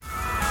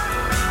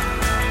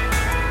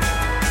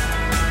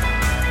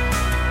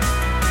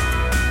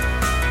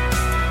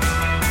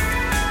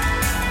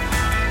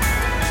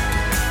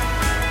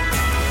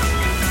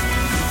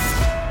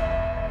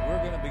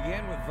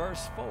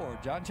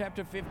John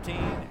chapter 15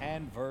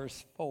 and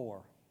verse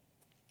 4.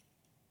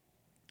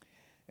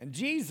 And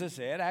Jesus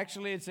said,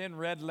 actually it's in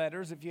red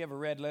letters. If you have a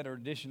red letter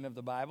edition of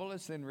the Bible,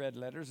 it's in red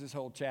letters, this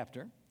whole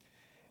chapter.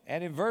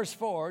 And in verse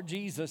 4,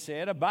 Jesus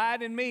said,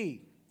 "Abide in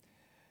me,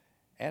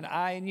 and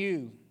I in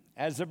you.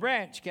 As the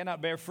branch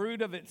cannot bear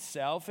fruit of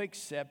itself,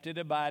 except it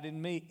abide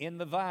in me, in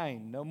the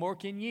vine. No more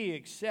can ye,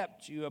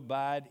 except you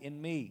abide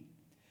in me.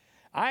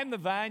 I am the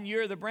vine, ye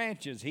are the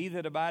branches. He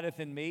that abideth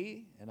in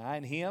me, and I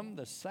in him,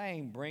 the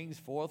same brings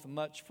forth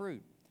much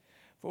fruit.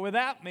 For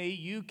without me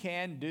you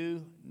can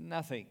do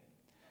nothing."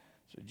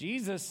 So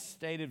Jesus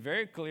stated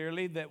very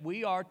clearly that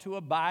we are to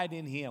abide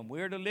in him.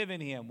 We're to live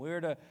in him. We're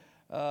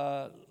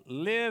to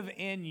live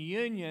in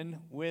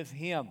union with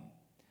him.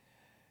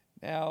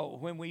 Now,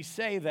 when we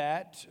say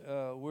that,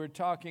 we're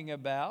talking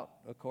about,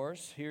 of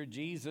course, here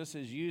Jesus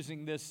is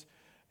using this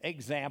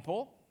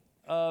example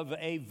of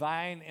a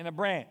vine and a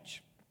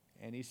branch.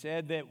 And he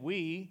said that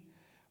we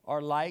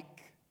are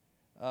like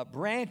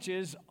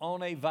branches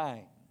on a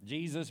vine.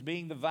 Jesus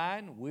being the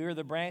vine, we're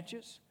the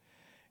branches.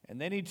 And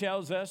then he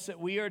tells us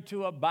that we are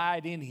to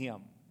abide in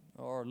him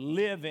or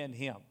live in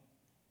him.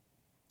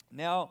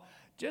 Now,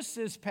 just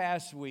this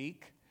past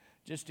week,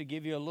 just to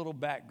give you a little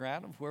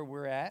background of where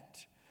we're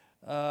at,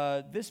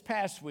 this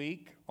past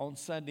week on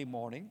Sunday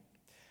morning,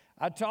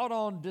 I taught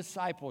on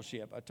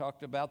discipleship. I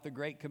talked about the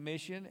Great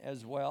Commission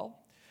as well.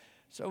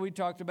 So we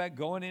talked about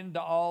going into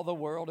all the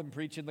world and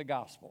preaching the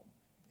gospel.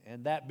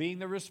 And that being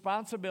the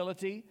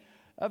responsibility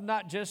of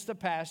not just the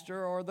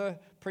pastor or the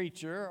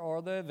preacher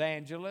or the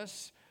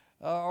evangelist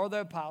or the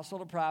apostle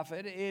or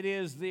prophet. It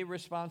is the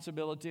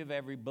responsibility of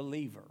every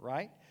believer,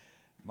 right?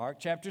 Mark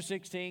chapter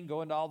 16,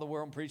 go into all the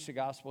world and preach the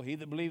gospel. He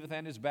that believeth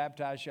and is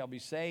baptized shall be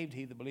saved.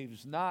 He that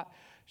believeth not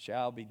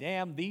shall be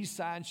damned. These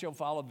signs shall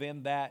follow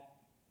them that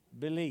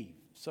believe.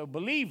 So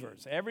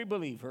believers, every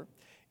believer,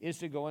 is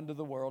to go into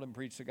the world and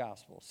preach the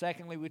gospel.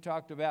 Secondly, we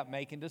talked about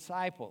making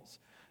disciples.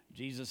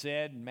 Jesus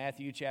said in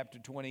Matthew chapter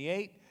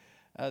 28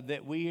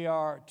 that we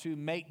are to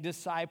make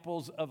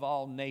disciples of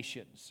all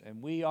nations.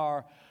 And we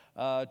are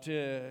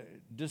to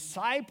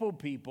disciple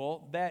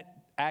people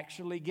that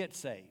actually get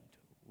saved.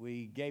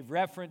 We gave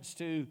reference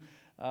to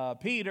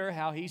Peter,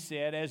 how he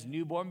said, as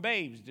newborn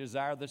babes,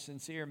 desire the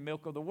sincere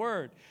milk of the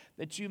word,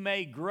 that you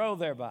may grow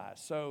thereby.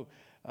 So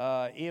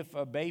if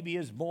a baby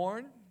is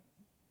born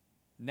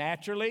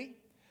naturally,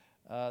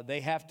 they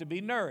have to be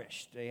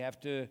nourished. They have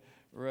to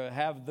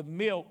have the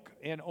milk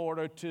in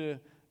order to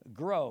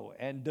grow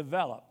and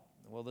develop.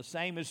 Well, the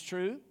same is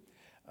true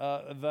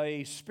of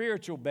a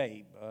spiritual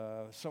babe,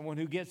 someone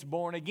who gets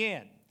born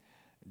again.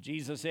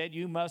 Jesus said,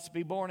 you must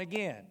be born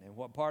again. And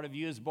what part of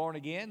you is born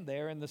again?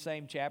 There in the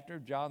same chapter,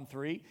 John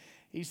 3,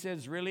 he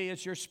says, really,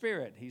 it's your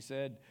spirit. He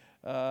said,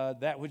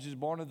 that which is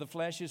born of the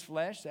flesh is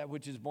flesh. That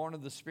which is born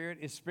of the spirit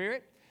is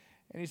spirit.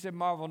 And he said,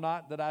 marvel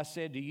not that I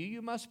said to you,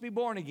 you must be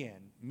born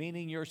again,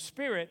 meaning your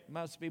spirit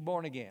must be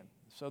born again.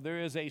 So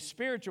there is a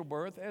spiritual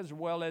birth as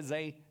well as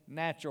a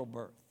natural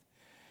birth.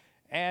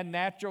 And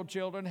natural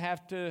children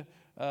have to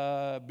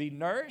be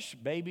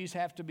nourished. Babies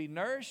have to be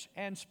nourished.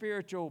 And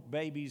spiritual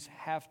babies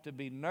have to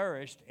be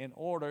nourished in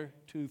order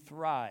to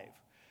thrive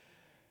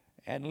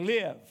and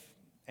live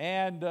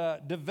and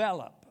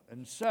develop.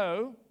 And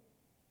so,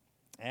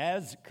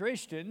 as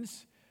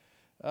Christians,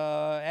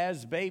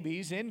 as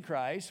babies in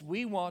Christ,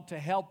 we want to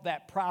help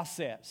that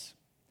process.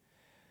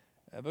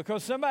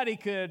 Because somebody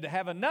could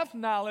have enough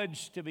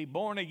knowledge to be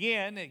born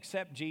again,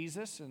 accept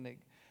Jesus, and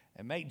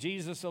make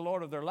Jesus the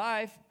Lord of their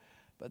life,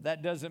 but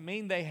that doesn't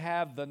mean they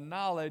have the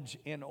knowledge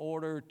in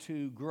order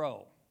to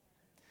grow.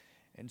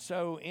 And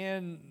so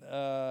in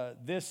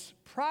this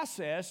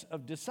process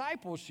of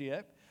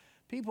discipleship,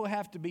 people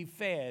have to be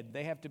fed.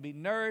 They have to be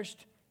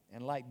nourished.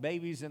 And like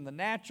babies in the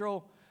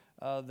natural,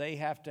 they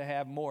have to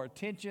have more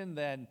attention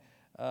than,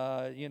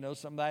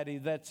 somebody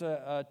that's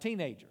a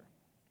teenager.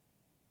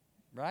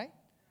 Right?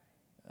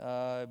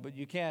 But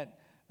you can't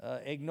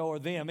ignore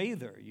them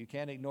either. You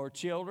can't ignore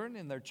children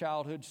in their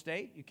childhood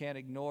state. You can't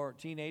ignore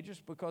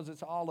teenagers because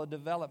it's all a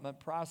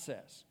development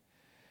process.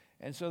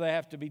 And so they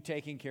have to be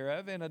taken care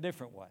of in a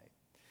different way.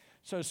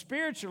 So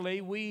spiritually,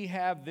 we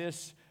have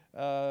this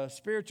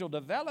spiritual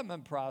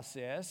development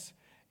process,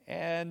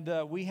 and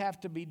we have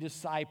to be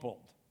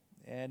discipled.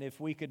 And if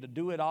we could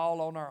do it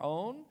all on our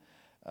own,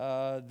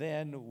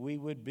 then we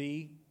would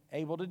be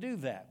able to do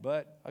that.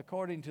 But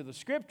according to the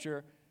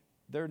Scripture,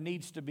 there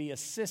needs to be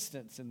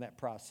assistance in that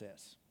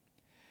process.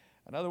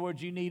 In other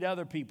words, you need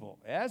other people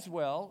as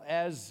well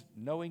as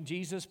knowing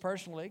Jesus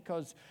personally,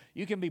 because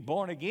you can be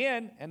born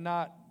again and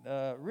not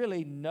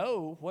really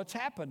know what's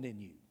happened in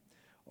you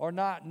or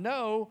not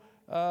know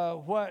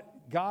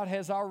what God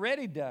has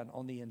already done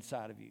on the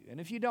inside of you. And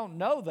if you don't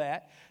know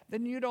that,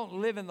 then you don't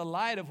live in the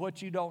light of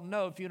what you don't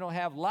know. If you don't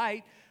have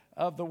light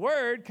of the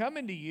Word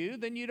coming to you,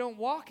 then you don't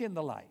walk in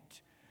the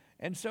light.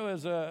 And so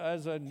as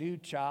a new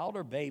child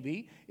or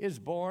baby is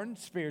born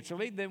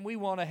spiritually, then we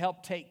want to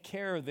help take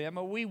care of them,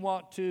 or we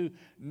want to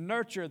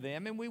nurture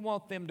them, and we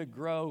want them to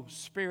grow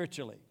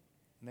spiritually.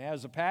 And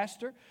as a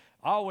pastor,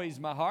 always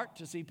my heart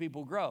to see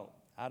people grow.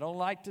 I don't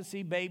like to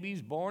see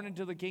babies born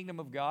into the kingdom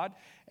of God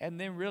and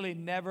then really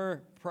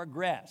never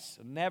progress,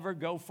 never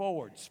go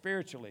forward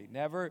spiritually,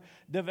 never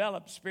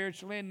develop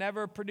spiritually, and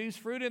never produce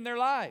fruit in their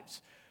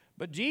lives.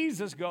 But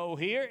Jesus' goal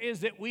here is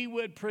that we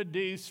would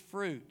produce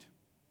fruit.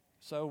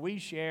 So we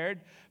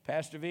shared,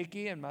 Pastor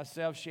Vicki and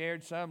myself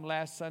shared some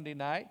last Sunday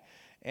night,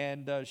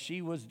 and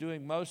she was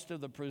doing most of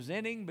the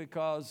presenting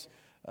because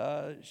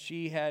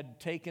she had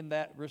taken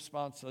that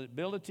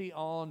responsibility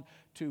on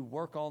to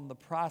work on the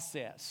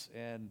process.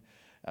 And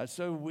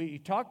so we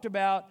talked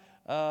about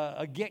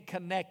a Get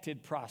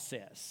Connected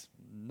process.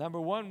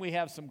 Number one, we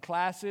have some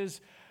classes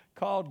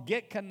called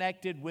Get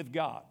Connected with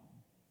God.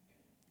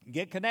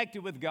 Get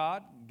Connected with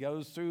God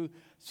goes through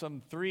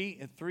some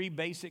three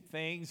basic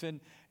things,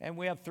 and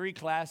we have 3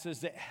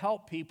 classes that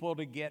help people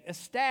to get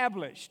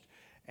established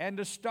and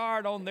to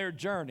start on their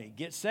journey,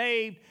 get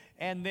saved,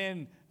 and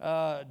then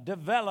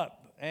develop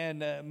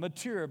and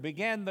mature,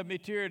 begin the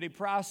maturity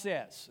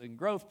process and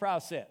growth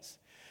process.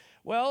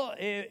 Well,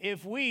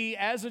 if we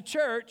as a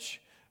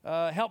church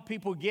help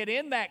people get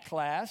in that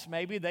class,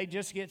 maybe they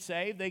just get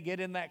saved, they get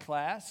in that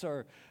class,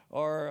 or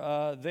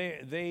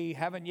they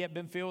haven't yet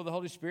been filled with the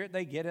Holy Spirit,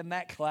 they get in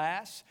that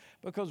class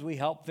because we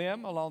help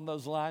them along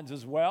those lines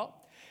as well.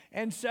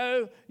 And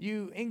so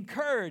you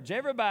encourage,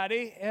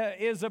 everybody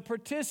is a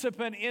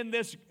participant in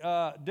this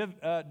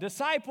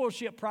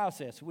discipleship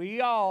process.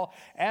 We all,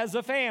 as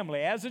a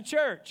family, as a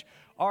church,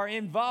 are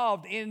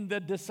involved in the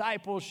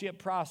discipleship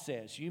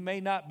process. You may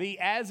not be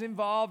as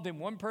involved in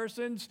one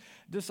person's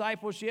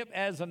discipleship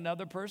as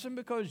another person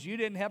because you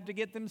didn't have to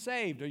get them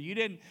saved, or you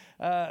didn't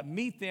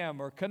meet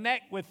them or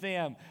connect with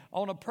them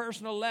on a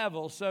personal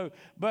level.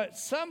 But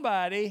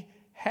somebody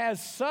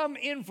has some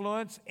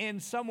influence in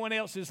someone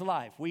else's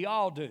life. We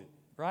all do,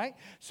 right?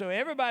 So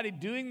everybody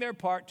doing their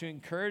part to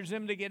encourage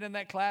them to get in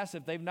that class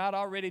if they've not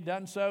already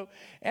done so.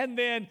 And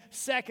then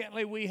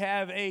secondly, we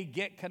have a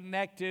Get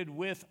Connected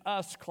with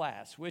Us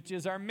class, which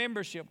is our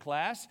membership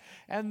class.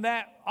 And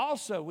that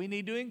also we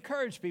need to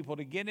encourage people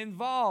to get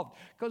involved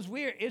because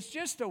it's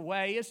just a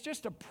way, it's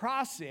just a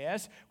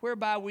process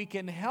whereby we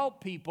can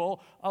help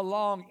people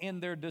along in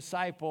their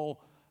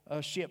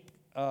discipleship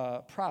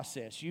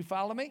process. You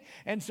follow me?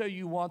 And so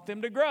you want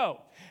them to grow.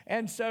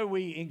 And so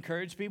we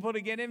encourage people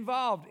to get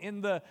involved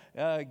in the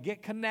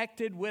Get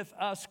Connected with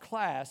Us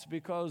class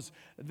because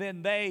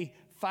then they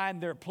find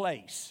their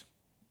place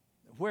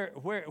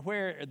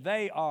where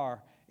they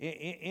are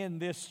in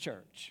this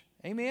church.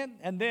 Amen?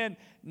 And then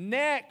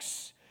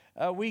next,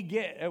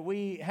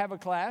 we have a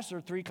class,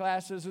 or 3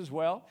 classes as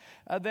well,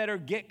 that are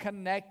Get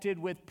Connected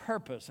with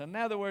Purpose. In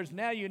other words,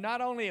 now you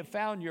not only have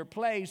found your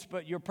place,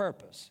 but your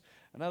purpose.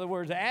 In other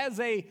words, as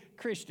a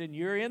Christian,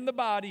 you're in the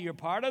body, you're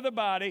part of the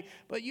body,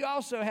 but you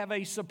also have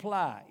a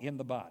supply in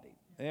the body.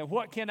 And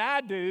what can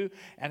I do,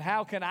 and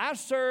how can I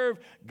serve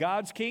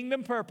God's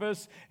kingdom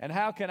purpose, and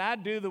how can I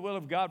do the will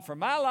of God for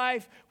my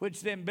life,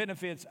 which then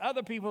benefits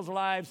other people's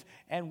lives,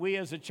 and we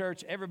as a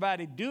church,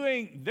 everybody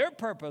doing their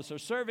purpose or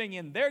serving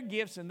in their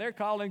gifts and their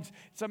callings.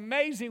 It's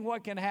amazing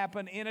what can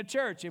happen in a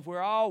church if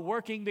we're all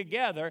working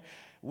together.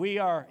 We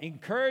are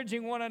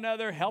encouraging one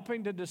another,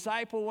 helping to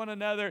disciple one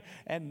another,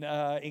 and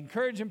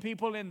encouraging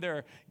people in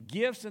their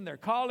gifts and their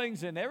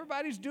callings, and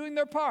everybody's doing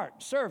their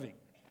part, serving,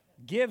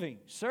 giving,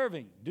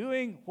 serving,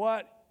 doing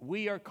what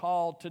we are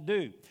called to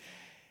do.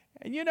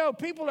 And you know,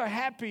 people are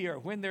happier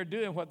when they're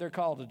doing what they're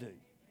called to do.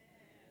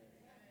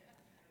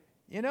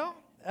 You know,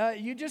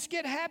 you just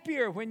get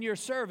happier when you're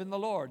serving the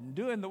Lord and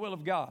doing the will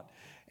of God.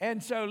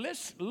 And so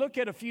let's look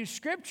at a few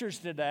scriptures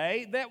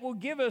today that will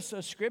give us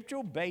a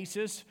scriptural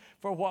basis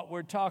for what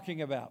we're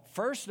talking about.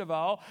 First of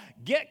all,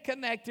 get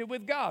connected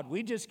with God.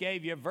 We just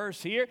gave you a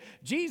verse here.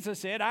 Jesus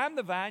said, I'm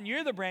the vine,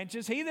 you're the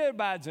branches. He that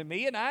abides in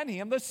me and I in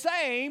him, the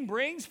same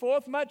brings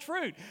forth much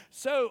fruit.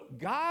 So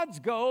God's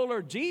goal,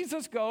 or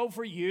Jesus' goal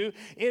for you,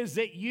 is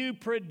that you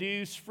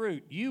produce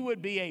fruit. You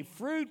would be a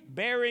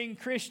fruit-bearing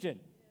Christian.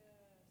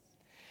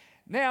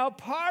 Now,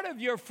 part of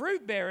your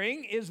fruit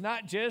bearing is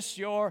not just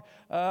your,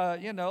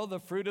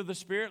 the fruit of the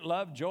Spirit,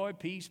 love, joy,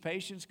 peace,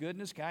 patience,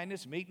 goodness,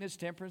 kindness, meekness,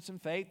 temperance,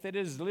 and faith that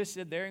is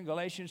listed there in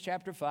Galatians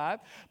chapter 5.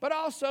 But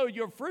also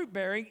your fruit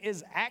bearing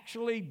is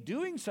actually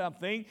doing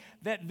something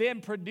that then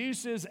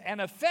produces an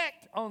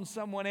effect on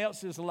someone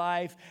else's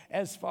life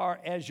as far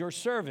as your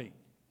serving.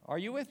 Are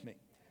you with me?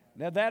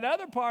 Now, that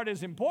other part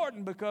is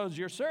important because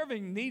your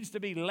serving needs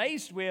to be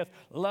laced with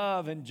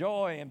love and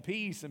joy and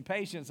peace and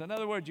patience. In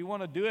other words, you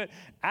want to do it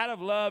out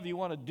of love. You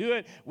want to do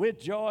it with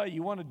joy.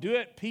 You want to do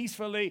it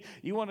peacefully.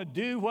 You want to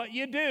do what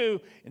you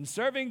do in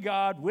serving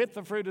God with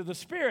the fruit of the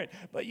Spirit.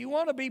 But you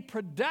want to be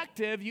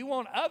productive. You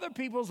want other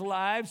people's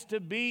lives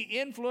to be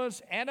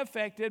influenced and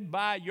affected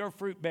by your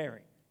fruit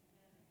bearing.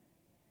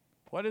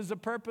 What is the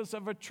purpose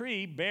of a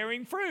tree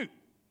bearing fruit?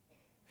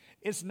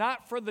 It's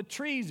not for the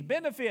tree's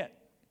benefit.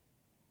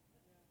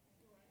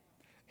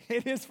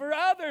 It is for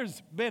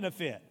others'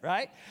 benefit,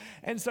 right?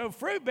 And so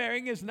fruit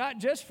bearing is not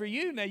just for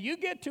you. Now, you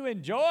get to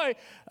enjoy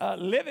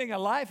living a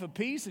life of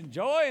peace and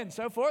joy and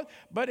so forth,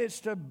 but it's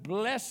to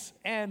bless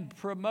and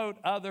promote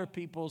other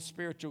people's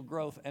spiritual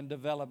growth and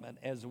development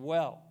as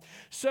well.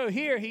 So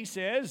here he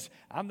says,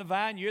 I'm the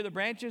vine, you're the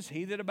branches.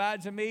 He that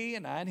abides in me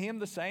and I in him,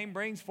 the same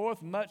brings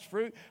forth much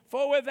fruit.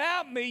 For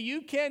without me,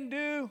 you can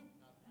do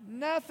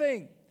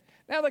nothing.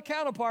 Now, the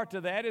counterpart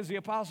to that is the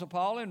Apostle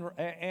Paul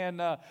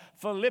in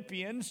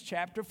Philippians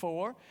chapter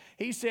 4.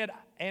 He said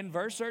in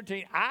verse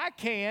 13, I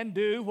can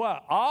do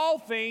what? All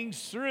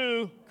things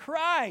through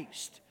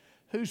Christ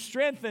who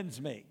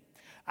strengthens me.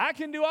 I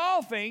can do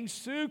all things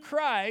through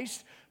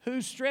Christ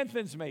who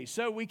strengthens me.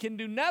 So we can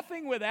do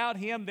nothing without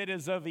him that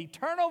is of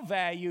eternal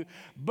value,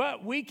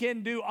 but we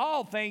can do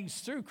all things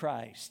through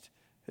Christ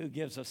who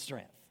gives us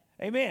strength.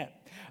 Amen.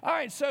 All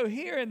right, so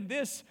here in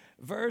this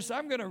verse,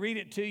 I'm going to read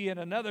it to you in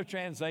another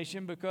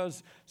translation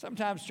because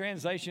sometimes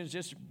translations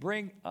just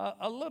bring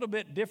a little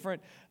bit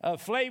different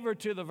flavor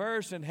to the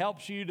verse and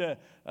helps you to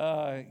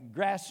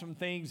grasp some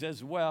things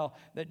as well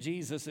that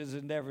Jesus is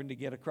endeavoring to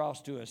get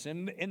across to us.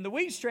 In the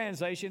Weeks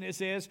translation, it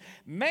says,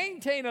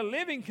 maintain a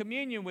living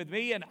communion with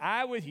me and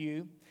I with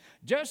you,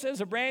 just as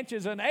a branch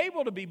is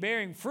unable to be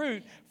bearing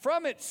fruit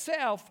from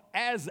itself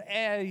as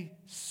a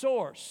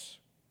source.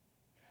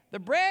 The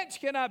branch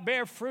cannot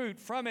bear fruit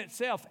from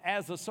itself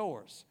as a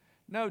source.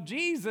 No,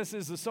 Jesus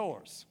is the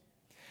source.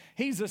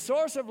 He's the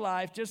source of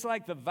life, just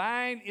like the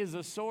vine is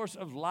a source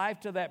of life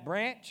to that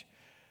branch.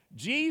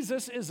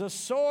 Jesus is a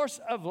source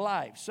of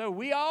life. So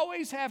we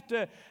always have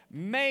to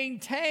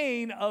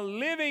maintain a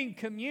living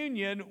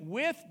communion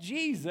with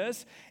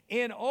Jesus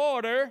in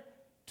order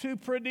to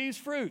produce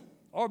fruit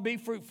or be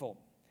fruitful.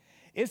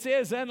 It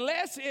says,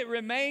 unless it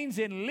remains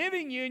in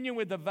living union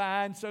with the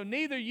vine, so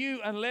neither you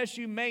unless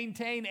you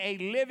maintain a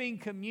living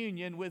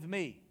communion with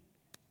me.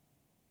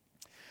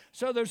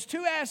 So there's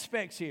two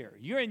aspects here.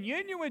 You're in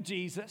union with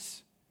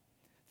Jesus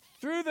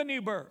through the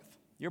new birth.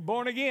 You're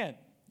born again.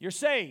 You're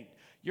saved.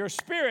 Your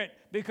spirit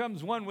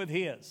becomes one with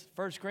his.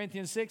 1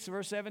 Corinthians 6,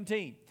 verse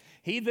 17.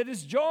 He that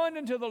is joined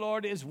unto the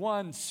Lord is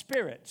one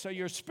spirit. So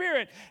your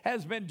spirit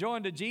has been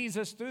joined to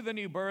Jesus through the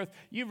new birth.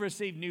 You've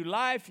received new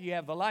life. You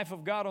have the life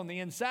of God on the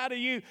inside of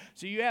you.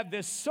 So you have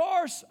this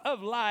source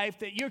of life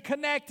that you're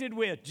connected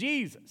with,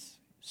 Jesus.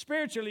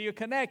 Spiritually, you're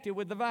connected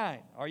with the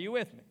vine. Are you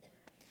with me?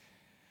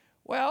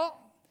 Well,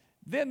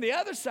 then the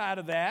other side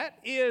of that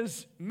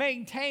is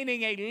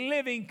maintaining a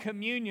living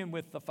communion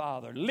with the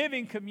Father,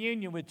 living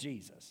communion with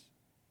Jesus.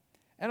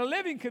 And a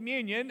living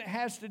communion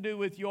has to do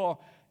with your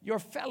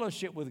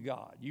fellowship with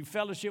God. You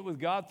fellowship with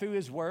God through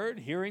his word,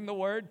 hearing the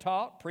word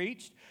taught,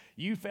 preached.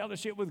 You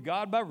fellowship with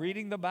God by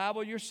reading the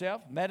Bible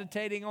yourself,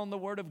 meditating on the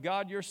word of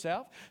God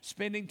yourself,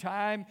 spending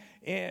time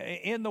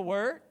in the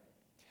word.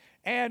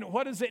 And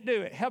what does it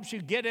do? It helps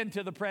you get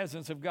into the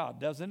presence of God,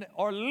 doesn't it?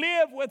 Or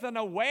live with an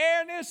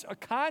awareness, a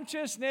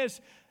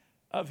consciousness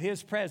of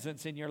his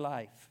presence in your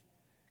life.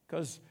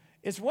 Because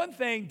it's one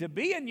thing to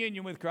be in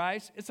union with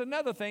Christ. It's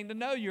another thing to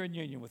know you're in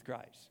union with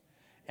Christ.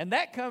 And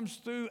that comes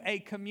through a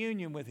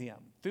communion with him,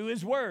 through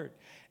his word,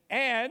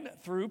 and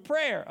through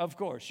prayer, of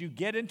course. You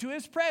get into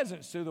his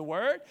presence through the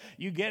word.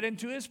 You get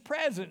into his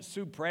presence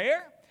through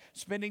prayer.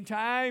 Spending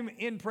time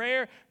in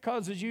prayer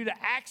causes you to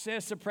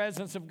access the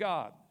presence of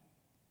God.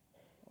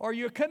 Or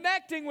you're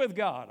connecting with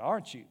God,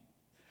 aren't you?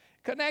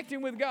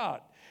 Connecting with God.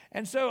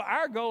 And so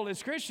our goal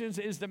as Christians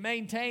is to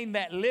maintain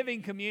that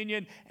living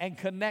communion and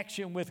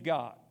connection with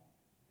God.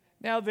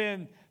 Now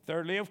then,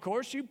 thirdly, of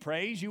course, you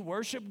praise, you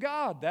worship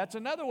God. That's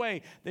another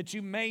way that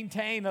you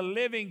maintain a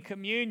living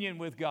communion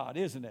with God,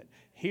 isn't it?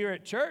 Here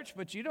at church,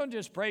 but you don't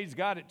just praise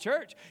God at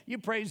church. You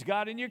praise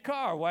God in your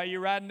car while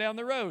you're riding down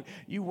the road.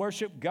 You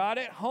worship God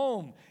at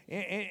home,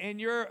 in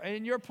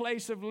your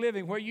place of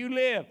living, where you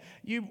live.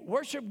 You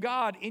worship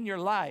God in your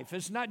life.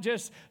 It's not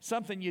just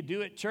something you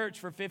do at church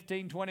for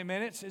 15, 20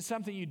 minutes. It's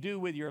something you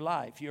do with your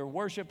life. You're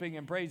worshiping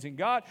and praising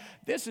God.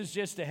 This is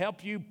just to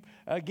help you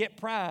get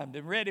primed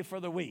and ready for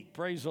the week.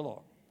 Praise the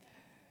Lord.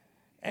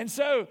 And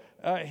so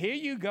here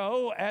you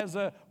go as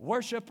a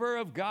worshiper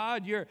of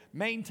God. You're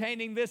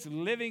maintaining this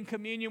living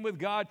communion with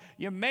God.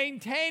 You're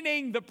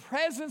maintaining the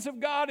presence of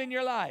God in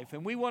your life.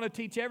 And we want to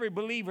teach every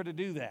believer to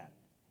do that.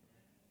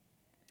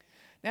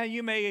 Now,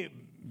 you may have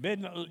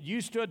been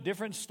used to a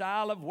different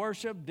style of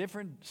worship,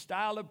 different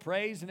style of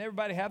praise, and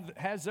everybody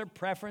has their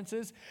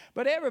preferences.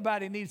 But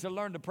everybody needs to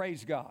learn to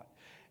praise God.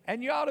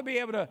 And you ought to be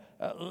able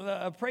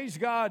to praise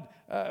God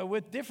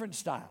with different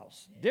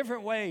styles,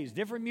 different ways,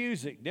 different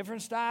music,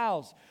 different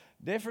styles,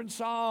 different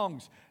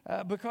songs.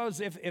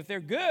 Because if they're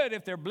good,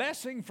 if they're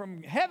blessing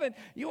from heaven,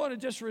 you want to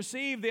just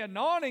receive the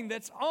anointing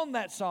that's on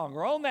that song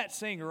or on that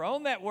singer or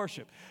on that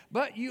worship.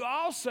 But you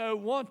also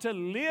want to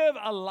live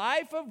a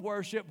life of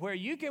worship where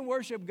you can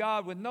worship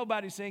God with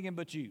nobody singing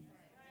but you.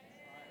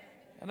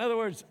 In other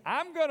words,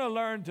 I'm going to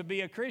learn to be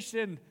a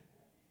Christian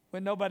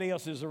when nobody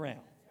else is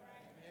around.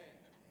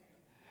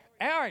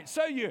 All right,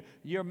 so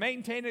you're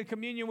maintaining a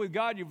communion with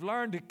God. You've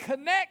learned to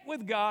connect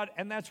with God,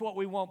 and that's what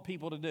we want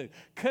people to do.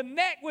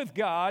 Connect with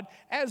God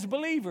as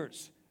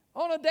believers.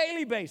 On a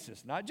daily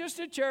basis. Not just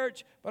at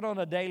church, but on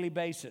a daily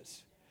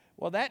basis.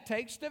 Well, that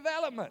takes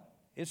development.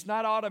 It's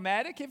not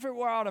automatic. If it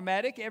were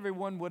automatic,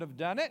 everyone would have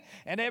done it,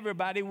 and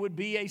everybody would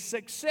be a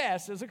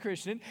success as a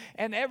Christian,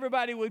 and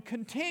everybody would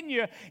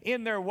continue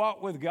in their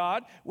walk with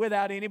God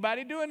without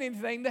anybody doing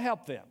anything to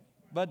help them.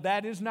 But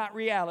that is not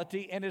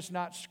reality, and it's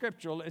not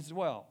scriptural as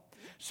well.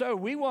 So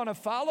we want to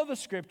follow the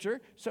Scripture,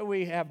 so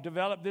we have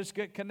developed this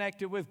Get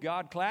Connected with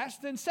God class.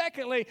 Then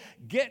secondly,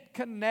 get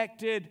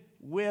connected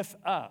with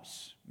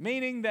us,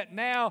 meaning that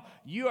now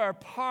you are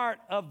part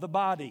of the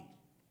body.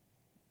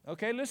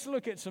 Okay, let's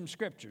look at some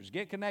scriptures.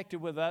 Get connected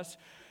with us.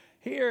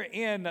 Here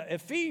in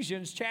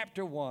Ephesians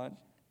chapter 1.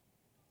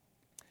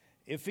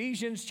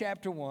 Ephesians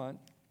chapter 1.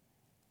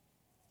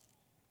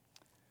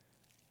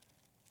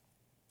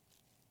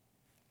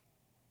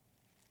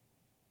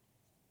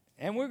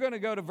 And we're going to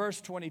go to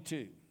verse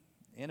 22.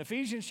 In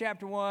Ephesians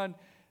chapter 1,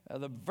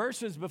 the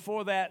verses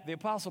before that, the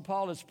Apostle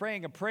Paul is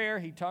praying a prayer.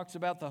 He talks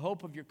about the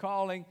hope of your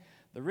calling,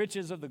 the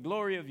riches of the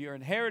glory of your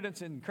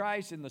inheritance in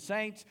Christ in the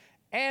saints,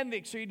 and the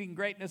exceeding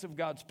greatness of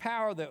God's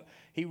power that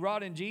He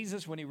wrought in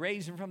Jesus when He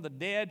raised Him from the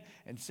dead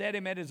and set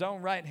Him at His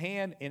own right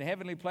hand in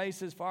heavenly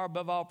places, far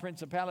above all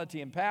principality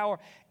and power.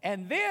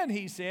 And then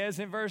he says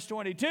in verse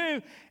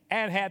 22,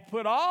 and hath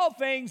put all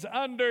things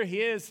under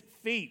His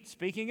feet.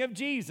 Speaking of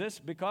Jesus,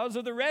 because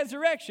of the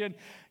resurrection,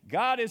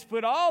 God has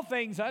put all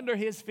things under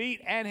His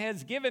feet and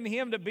has given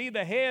Him to be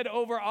the head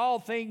over all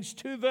things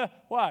to the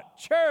what?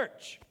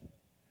 Church,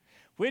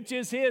 which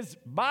is His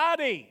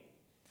body.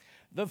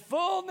 The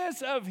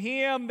fullness of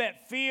Him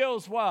that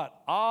fills what?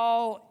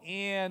 All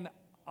in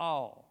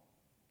all.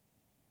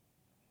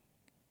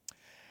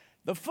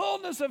 The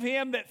fullness of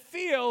Him that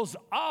fills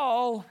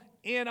all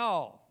in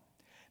all.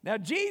 Now,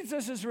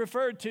 Jesus is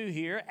referred to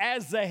here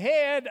as the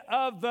head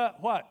of the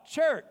what?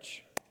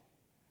 Church.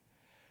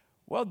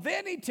 Well,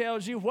 then He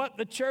tells you what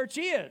the church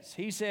is.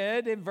 He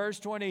said in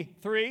verse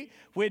 23,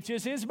 which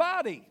is His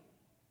body.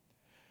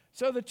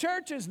 So the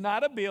church is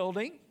not a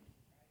building.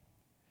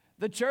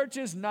 The church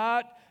is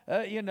not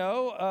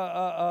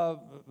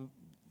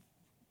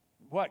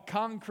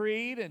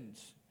concrete and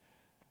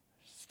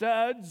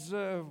studs,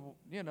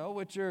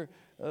 which are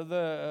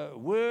the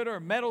wood or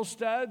metal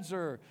studs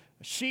or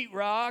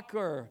sheetrock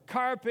or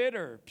carpet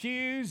or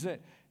pews.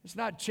 It's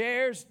not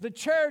chairs. The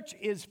church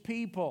is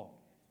people.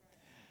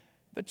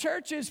 The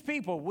church is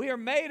people. We are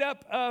made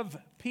up of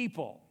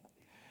people.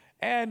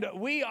 And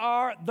we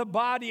are the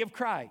body of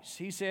Christ.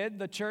 He said,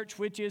 the church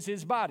which is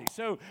His body.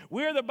 So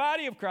we're the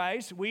body of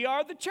Christ. We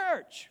are the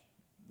church.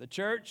 The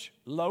church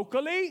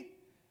locally.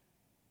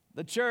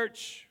 The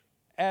church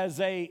as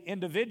a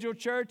individual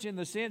church in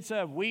the sense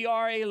of we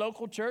are a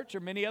local church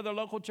or many other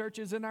local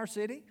churches in our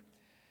city.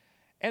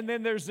 And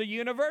then there's the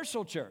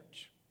universal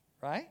church,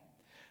 right?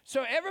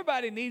 So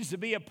everybody needs to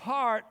be a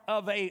part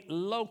of a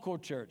local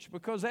church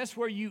because that's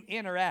where you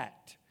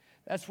interact.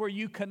 That's where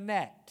you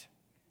connect.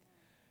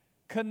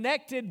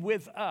 Connected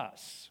with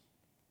us.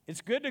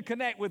 It's good to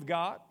connect with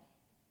God.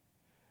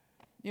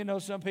 You know,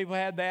 some people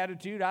had the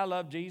attitude, I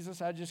love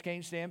Jesus, I just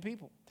can't stand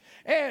people.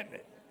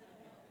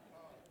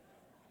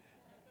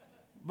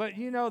 But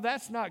you know,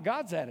 that's not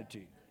God's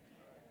attitude.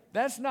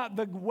 That's not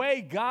the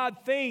way God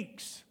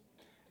thinks.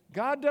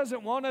 God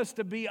doesn't want us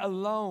to be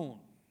alone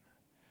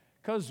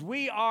because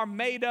we are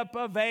made up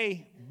of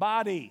a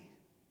body.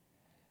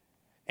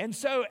 And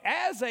so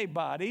as a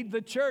body,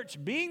 the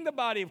church being the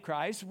body of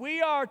Christ,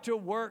 we are to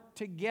work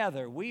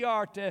together. We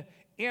are to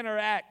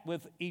interact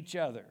with each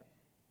other.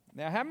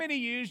 Now, how many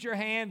used your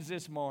hands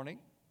this morning?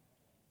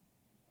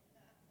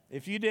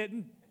 If you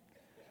didn't,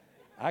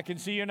 I can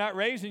see you're not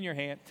raising your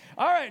hand.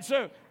 All right,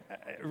 so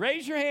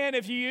raise your hand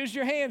if you used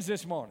your hands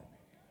this morning.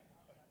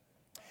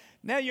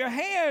 Now, your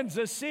hands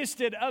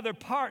assisted other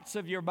parts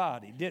of your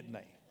body, didn't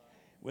they?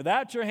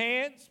 Without your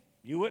hands,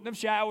 you wouldn't have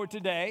showered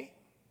today.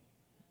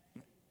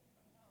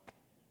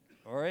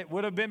 Or it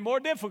would have been more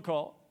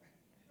difficult,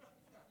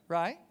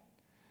 right?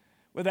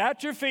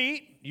 Without your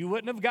feet, you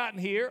wouldn't have gotten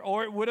here,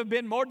 or it would have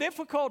been more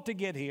difficult to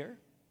get here.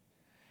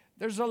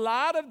 There's a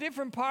lot of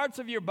different parts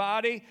of your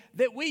body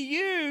that we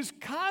use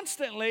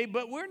constantly,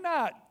 but we're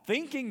not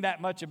thinking that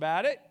much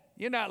about it.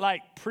 You're not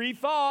like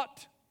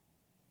pre-thought.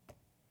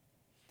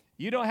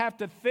 You don't have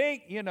to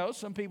think,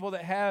 some people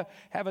that have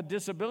a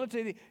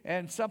disability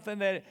and something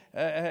that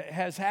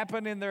has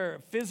happened in their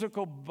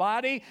physical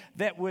body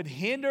that would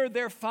hinder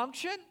their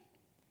function.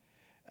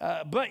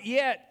 But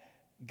yet,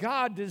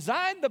 God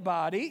designed the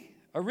body.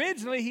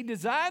 Originally, He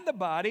designed the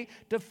body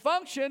to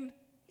function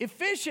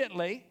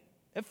efficiently,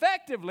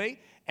 effectively,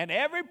 and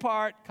every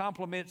part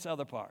complements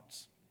other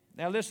parts.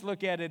 Now, let's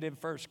look at it in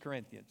 1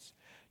 Corinthians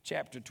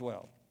chapter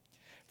 12.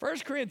 1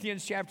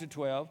 Corinthians chapter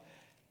 12,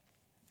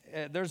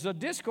 there's a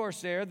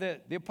discourse there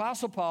that the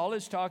Apostle Paul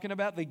is talking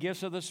about the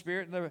gifts of the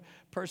Spirit in the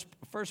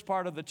first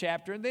part of the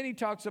chapter. And then he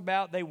talks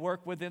about they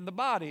work within the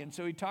body. And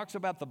so he talks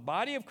about the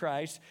body of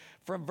Christ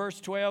from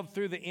verse 12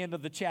 through the end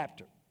of the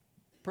chapter.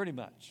 Pretty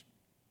much.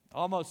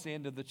 Almost the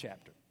end of the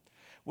chapter.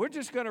 We're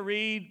just going to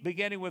read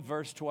beginning with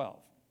verse 12.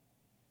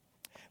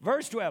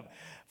 Verse 12,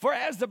 for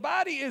as the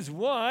body is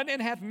one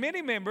and hath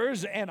many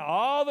members, and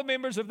all the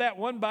members of that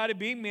one body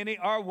being many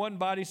are one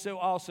body, so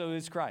also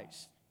is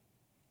Christ.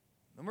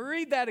 Let me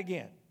read that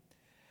again.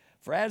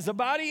 For as the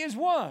body is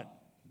one,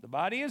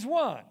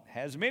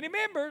 has many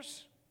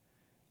members,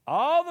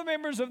 all the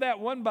members of that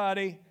one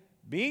body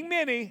being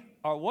many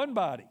are one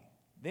body.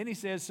 Then he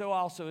says, so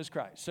also is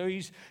Christ. So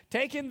he's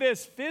taking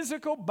this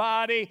physical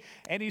body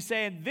and he's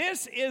saying,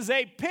 this is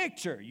a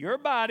picture. Your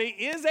body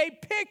is a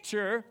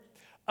picture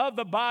of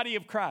the body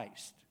of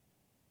Christ.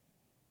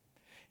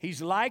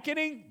 He's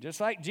likening, just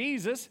like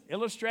Jesus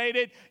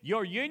illustrated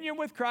your union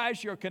with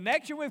Christ, your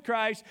connection with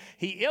Christ.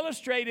 He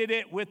illustrated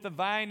it with the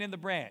vine and the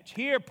branch.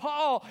 Here,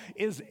 Paul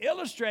is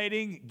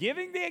illustrating,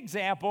 giving the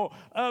example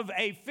of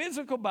a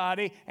physical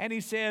body, and he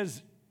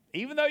says,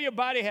 even though your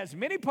body has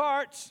many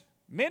parts,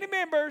 many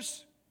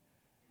members,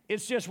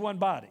 it's just one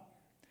body.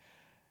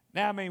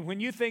 Now, I mean, when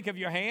you think of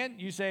your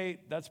hand, you say,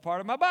 that's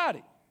part of my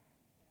body.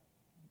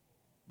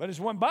 But it's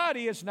one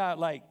body. It's not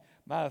like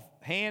my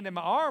hand and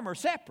my arm are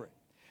separate.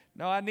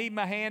 No, I need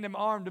my hand and my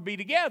arm to be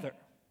together.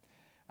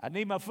 I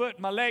need my foot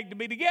and my leg to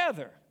be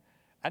together.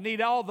 I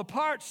need all the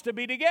parts to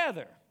be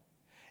together.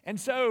 And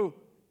so,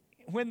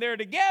 when they're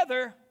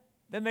together,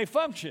 then they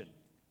function.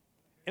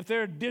 If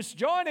they're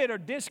disjointed or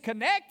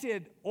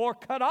disconnected or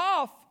cut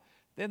off,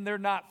 then they're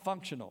not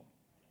functional.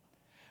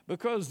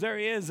 Because there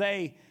is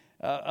a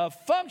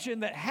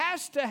function that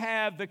has to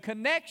have the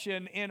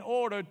connection in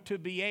order to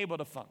be able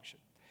to function.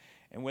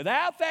 And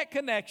without that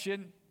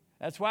connection,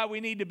 that's why we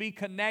need to be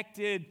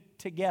connected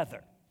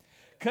together.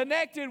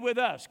 Connected with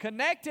us,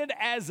 connected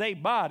as a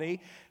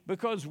body,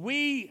 because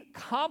we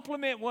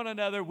complement one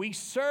another, we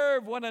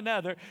serve one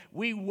another,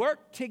 we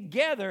work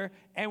together,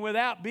 and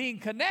without being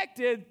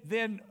connected,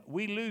 then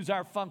we lose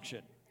our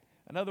function.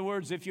 In other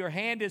words, if your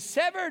hand is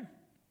severed,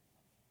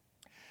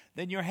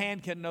 then your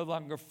hand can no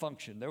longer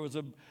function. There was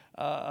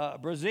a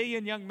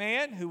Brazilian young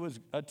man who was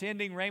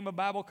attending Rhema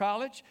Bible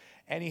College,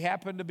 and he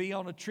happened to be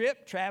on a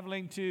trip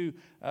traveling to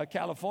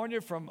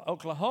California from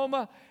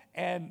Oklahoma,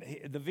 and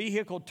the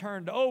vehicle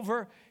turned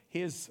over.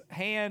 His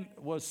hand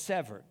was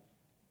severed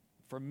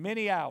for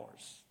many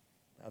hours.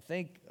 I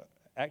think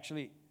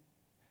actually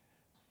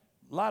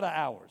a lot of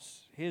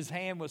hours. His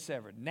hand was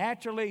severed.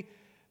 Naturally,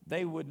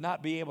 they would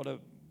not be able to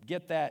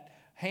get that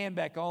hand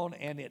back on,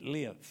 and it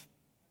lived.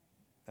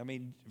 I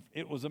mean,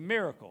 it was a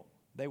miracle.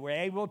 They were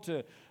able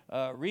to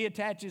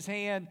reattach his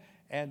hand,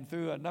 and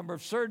through a number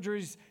of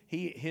surgeries,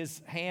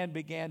 his hand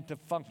began to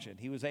function.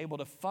 He was able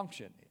to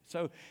function.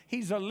 So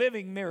he's a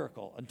living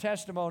miracle, a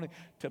testimony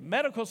to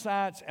medical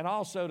science and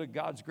also to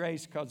God's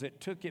grace, because it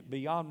took it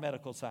beyond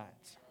medical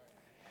science.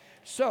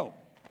 So,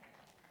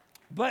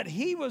 but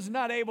he was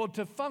not able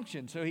to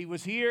function. So he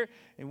was here,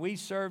 and we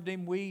served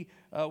him. We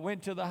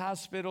went to the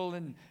hospital,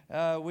 and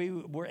we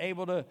were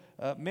able to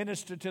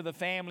minister to the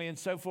family and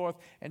so forth.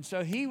 And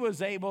so he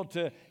was able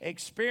to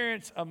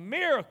experience a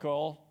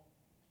miracle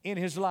in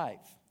his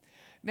life.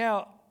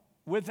 Now,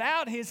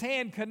 without his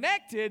hand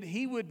connected,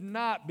 he would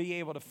not be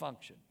able to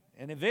function.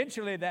 And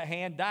eventually that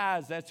hand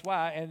dies. That's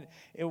why.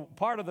 And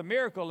part of the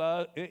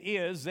miracle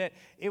is that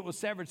it was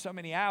severed so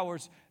many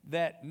hours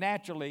that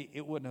naturally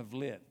it wouldn't have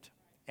lived.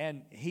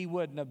 And he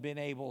wouldn't have been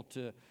able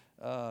to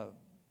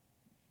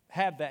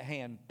have that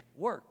hand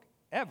work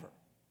ever.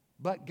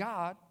 But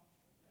God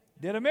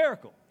did a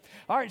miracle.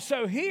 All right,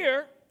 so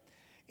here,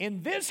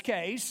 in this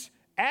case,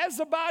 as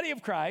the body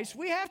of Christ,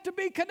 we have to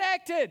be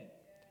connected.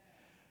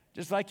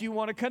 Just like you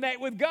want to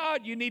connect with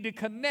God, you need to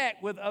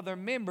connect with other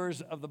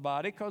members of the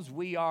body, because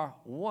we are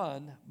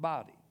one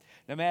body.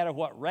 No matter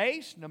what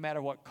race, no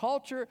matter what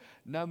culture,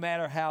 no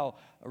matter how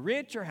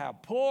rich or how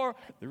poor,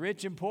 the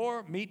rich and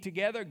poor meet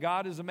together.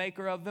 God is the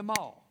maker of them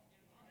all.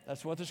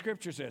 That's what the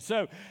scripture says.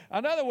 So,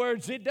 in other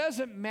words, it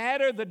doesn't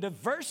matter the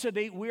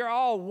diversity. We're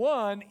all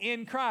one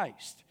in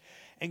Christ.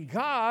 And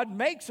God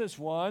makes us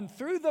one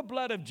through the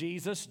blood of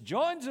Jesus,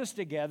 joins us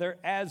together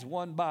as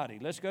one body.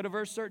 Let's go to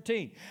verse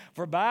 13.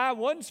 For by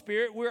one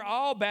Spirit we're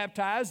all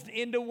baptized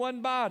into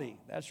one body.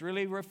 That's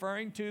really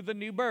referring to the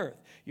new birth.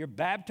 You're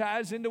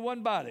baptized into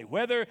one body.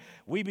 Whether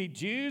we be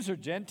Jews or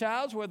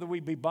Gentiles, whether we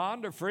be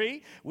bond or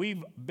free,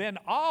 we've been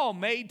all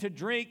made to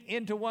drink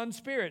into one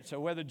Spirit. So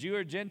whether Jew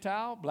or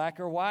Gentile, black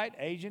or white,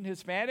 Asian,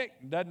 Hispanic,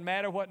 doesn't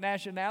matter what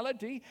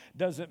nationality,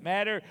 doesn't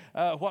matter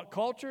what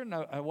culture,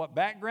 what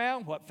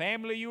background, what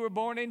family you were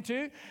born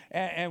into,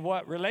 and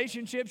what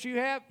relationships you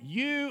have.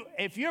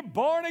 If you're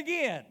born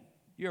again,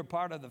 you're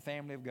part of the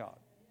family of God.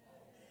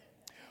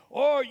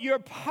 Or you're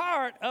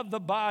part of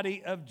the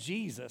body of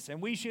Jesus. And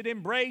we should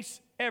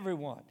embrace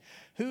everyone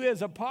who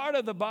is a part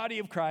of the body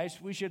of Christ.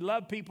 We should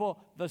love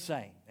people the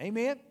same.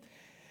 Amen?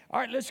 All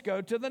right, let's go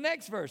to the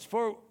next verse.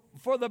 For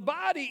the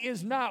body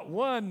is not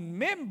one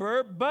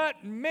member,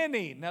 but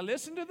many. Now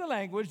listen to the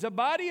language. The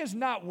body is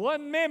not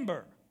one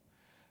member.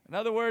 In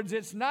other words,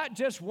 it's not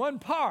just one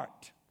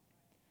part.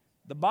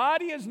 The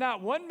body is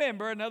not one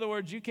member. In other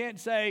words, you can't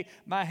say,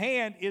 my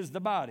hand is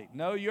the body.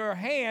 No, your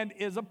hand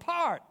is a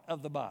part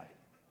of the body.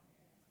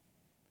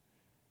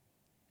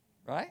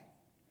 Right?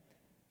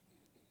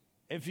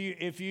 If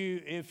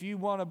you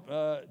want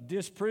to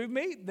disprove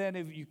me, then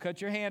if you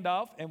cut your hand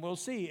off and we'll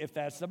see if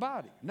that's the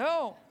body.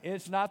 No,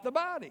 it's not the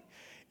body.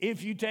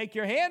 If you take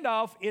your hand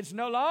off, it's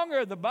no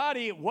longer the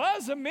body. It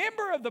was a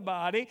member of the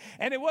body,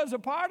 and it was a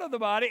part of the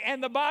body,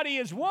 and the body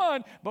is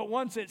one, but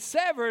once it's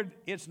severed,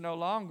 it's no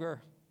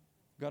longer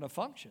going to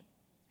function.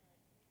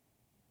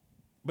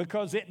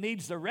 Because it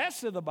needs the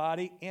rest of the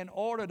body in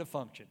order to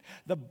function.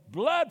 The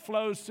blood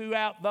flows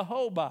throughout the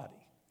whole body.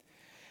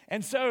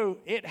 And so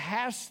it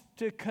has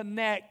to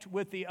connect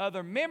with the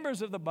other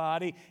members of the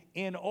body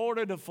in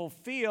order to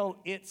fulfill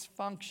its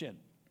function.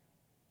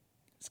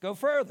 Let's go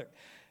further.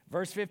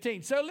 Verse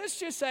 15. So let's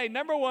just say,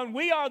 number one,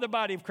 we are the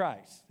body of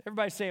Christ.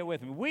 Everybody say it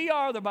with me. We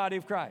are the body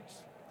of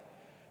Christ.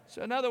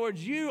 So in other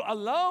words, you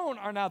alone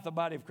are not the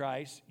body of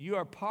Christ. You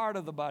are part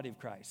of the body of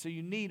Christ. So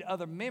you need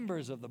other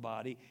members of the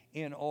body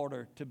in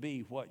order to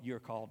be what you're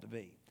called to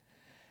be.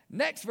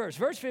 Next verse,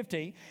 verse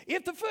 15.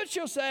 If the foot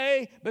shall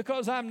say,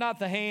 because I'm not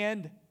the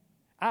hand,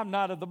 I'm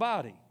not of the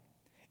body,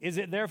 is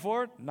it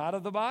therefore not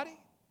of the body?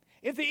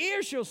 If the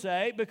ear shall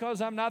say, because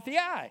I'm not the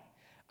eye,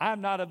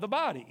 I'm not of the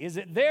body, is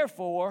it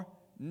therefore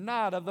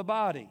not of the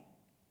body?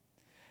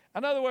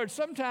 In other words,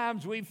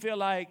 sometimes we feel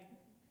like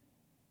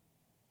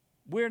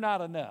we're not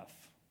enough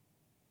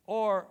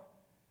or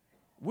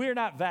we're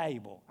not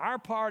valuable. Our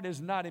part is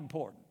not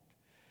important.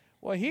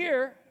 Well,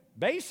 here,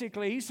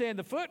 basically, he's saying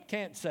the foot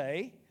can't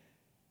say,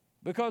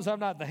 because I'm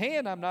not the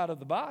hand, I'm not of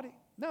the body.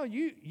 No,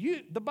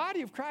 the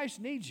body of Christ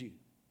needs you.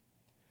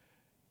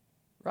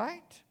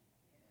 Right?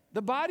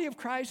 The body of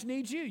Christ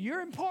needs you.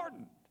 You're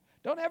important.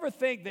 Don't ever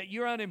think that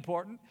you're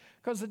unimportant,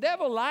 because the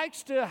devil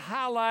likes to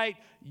highlight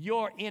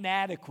your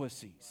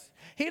inadequacies.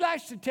 He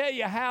likes to tell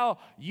you how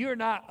you're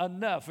not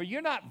enough, or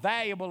you're not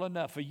valuable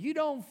enough, or you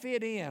don't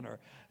fit in, or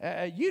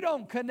you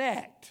don't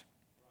connect.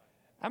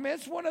 I mean,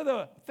 it's one of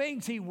the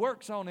things he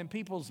works on in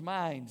people's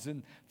minds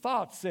and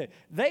thoughts, that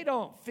they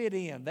don't fit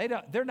in.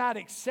 They're not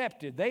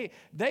accepted.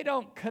 They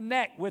don't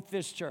connect with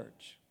this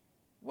church.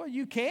 Well,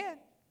 you can.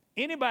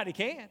 Anybody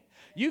can.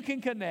 You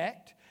can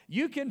connect.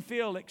 You can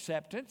feel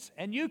acceptance,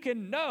 and you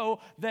can know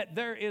that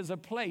there is a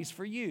place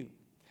for you.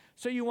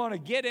 So you want to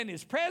get in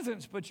his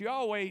presence, but you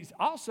always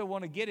also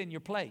want to get in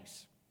your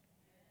place.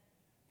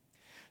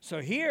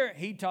 So here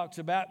he talks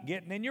about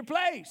getting in your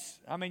place.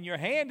 I mean, your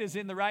hand is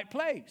in the right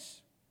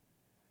place.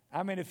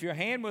 I mean, if your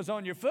hand was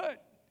on your foot,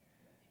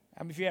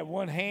 I mean, if you had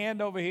one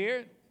hand over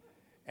here,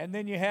 and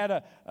then you had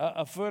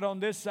a foot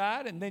on this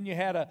side, and then you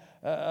had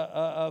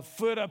a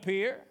foot up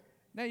here,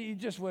 now you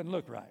just wouldn't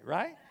look right,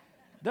 right?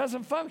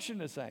 Doesn't function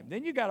the same.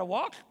 Then you got to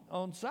walk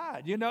on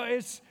side. You know,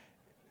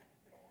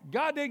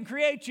 God didn't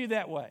create you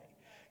that way.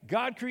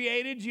 God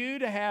created you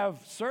to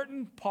have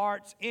certain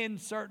parts in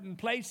certain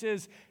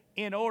places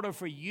in order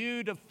for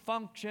you to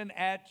function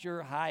at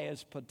your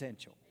highest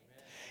potential.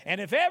 And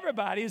if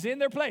everybody is in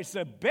their place,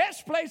 the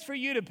best place for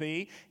you to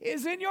be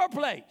is in your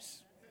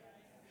place.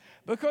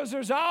 Because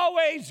there's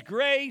always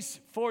grace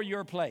for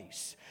your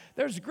place.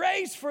 There's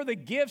grace for the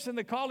gifts and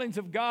the callings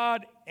of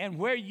God and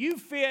where you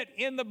fit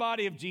in the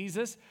body of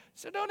Jesus.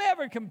 So don't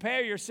ever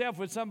compare yourself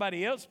with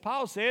somebody else.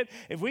 Paul said,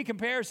 if we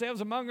compare ourselves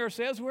among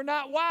ourselves, we're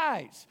not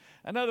wise.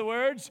 In other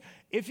words,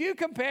 if you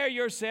compare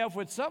yourself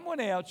with someone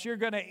else, you're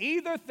going to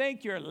either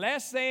think you're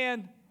less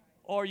than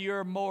or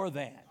you're more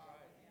than.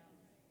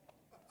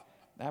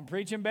 I'm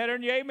preaching better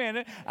than you,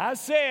 amen. I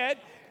said,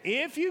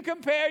 if you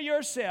compare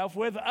yourself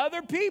with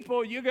other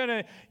people, you're going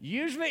to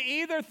usually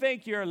either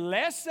think you're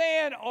less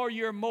than or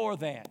you're more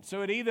than.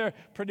 So it either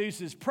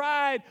produces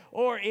pride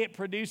or it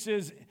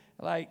produces,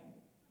 like,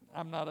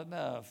 I'm not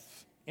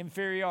enough,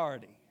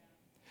 inferiority.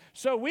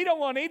 So we don't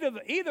want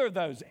either of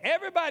those.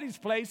 Everybody's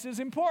place is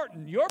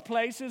important. Your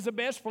place is the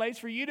best place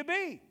for you to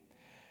be.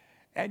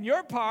 And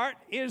your part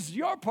is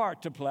your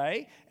part to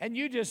play, and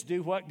you just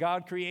do what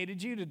God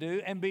created you to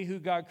do and be who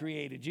God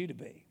created you to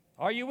be.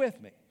 Are you with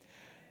me?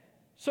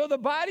 So the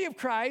body of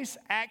Christ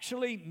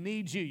actually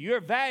needs you. You're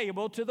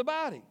valuable to the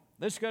body.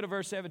 Let's go to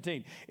verse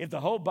 17. If the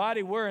whole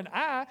body were an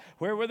eye,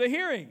 where were the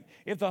hearing?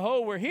 If the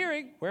whole were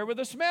hearing, where were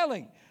the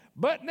smelling?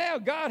 But now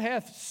God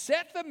hath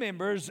set the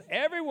members,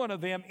 every one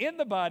of them, in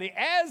the body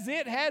as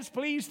it has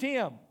pleased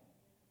him.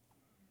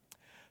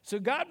 So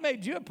God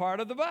made you a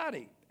part of the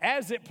body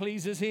as it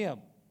pleases him.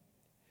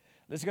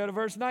 Let's go to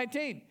verse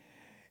 19.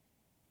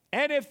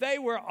 And if they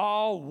were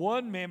all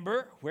one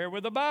member, where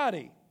were the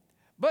body?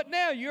 But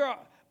now you're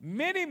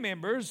many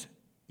members,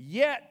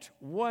 yet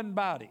one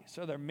body.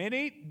 So there are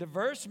many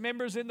diverse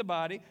members in the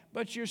body,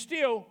 but you're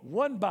still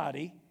one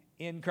body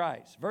in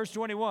Christ. Verse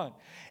 21.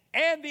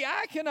 And the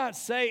eye cannot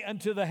say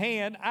unto the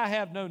hand, I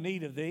have no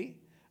need of thee.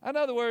 In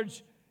other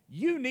words,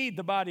 you need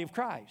the body of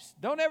Christ.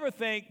 Don't ever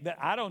think that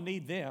I don't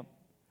need them.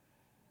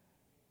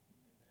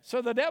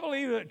 So the devil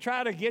either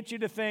try to get you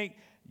to think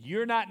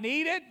you're not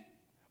needed,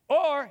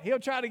 or he'll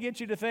try to get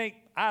you to think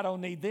I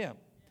don't need them.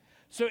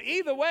 So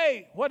either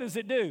way, what does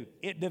it do?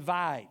 It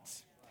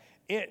divides.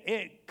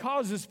 It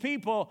causes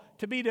people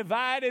to be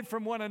divided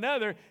from one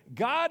another.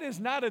 God is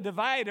not a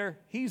divider.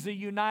 He's a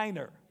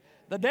uniter.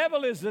 The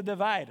devil is the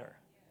divider.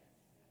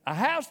 A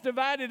house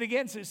divided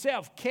against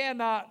itself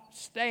cannot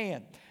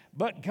stand.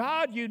 But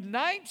God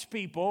unites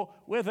people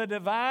with a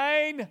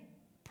divine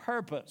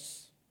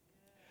purpose.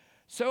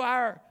 So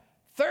our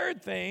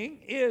third thing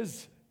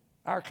is,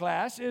 our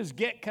class is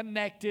get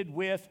connected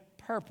with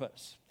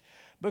purpose.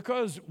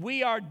 Because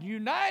we are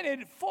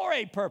united for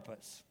a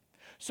purpose.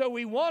 So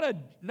we want to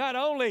not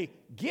only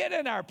get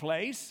in our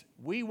place,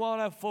 we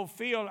want to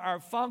fulfill our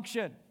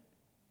function.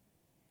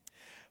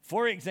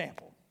 For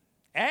example,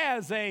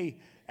 as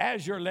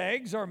your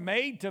legs are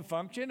made to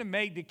function and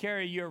made to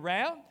carry you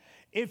around,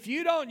 if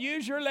you don't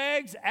use your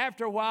legs,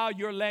 after a while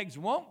your legs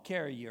won't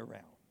carry you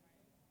around.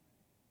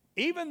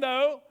 Even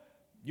though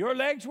your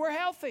legs were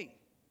healthy.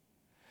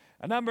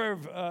 A number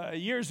of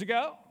years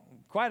ago,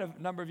 quite a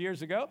number of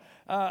years ago,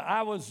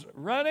 I was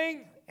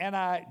running and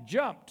I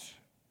jumped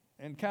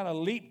and kind of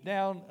leaped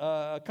down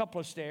a couple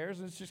of stairs.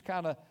 It's just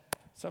kind of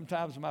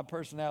sometimes my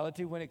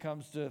personality when it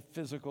comes to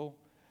physical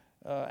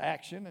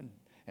action.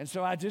 And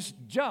so I just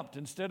jumped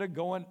instead of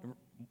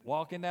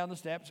walking down the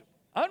steps.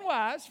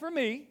 Unwise for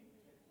me.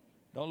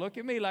 Don't look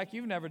at me like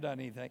you've never done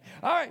anything.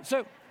 All right,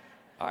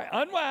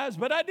 unwise,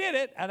 but I did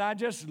it. And I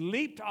just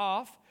leaped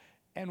off.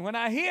 And when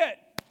I hit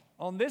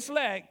on this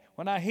leg,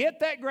 when I hit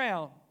that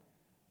ground,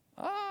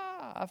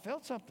 I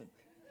felt something.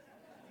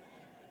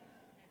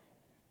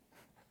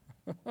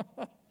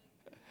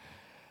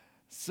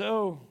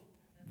 So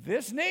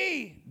this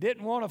knee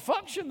didn't want to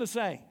function the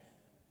same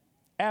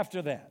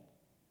after that.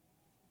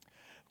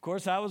 Of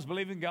course, I was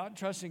believing God,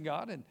 trusting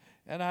God,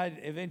 and I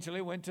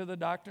eventually went to the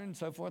doctor and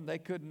so forth. And they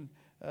couldn't,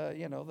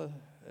 the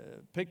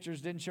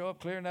pictures didn't show up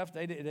clear enough.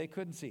 They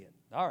couldn't see it.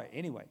 All right,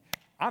 anyway,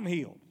 I'm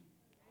healed.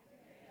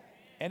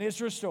 And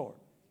it's restored.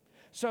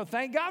 So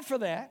thank God for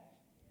that.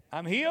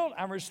 I'm healed,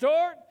 I'm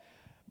restored,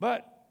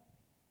 but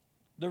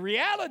the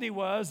reality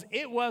was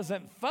it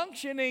wasn't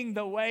functioning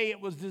the way it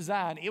was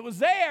designed. It was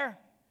there,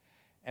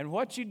 and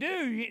what you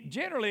do,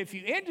 generally, if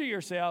you injure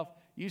yourself,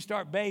 you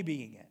start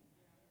babying it.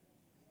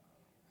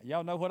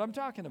 Y'all know what I'm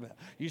talking about.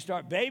 You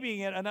start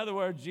babying it. In other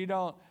words, you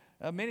don't,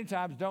 many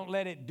times, don't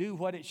let it do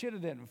what it should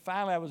have done. And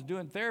finally, I was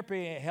doing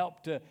therapy, and it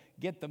helped to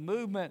get the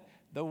movement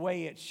the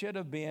way it should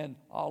have been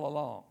all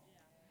along.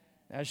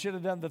 Now, I should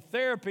have done the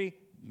therapy,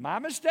 my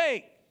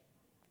mistake.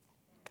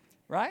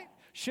 Right?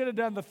 Should have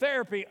done the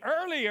therapy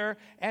earlier,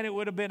 and it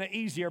would have been an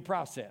easier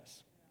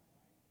process.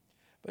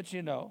 But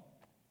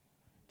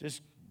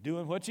just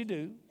doing what you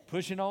do,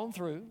 pushing on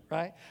through,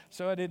 right?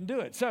 So I didn't do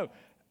it.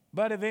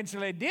 But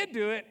eventually I did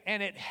do it,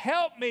 and it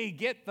helped me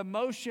get the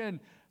motion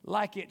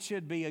like it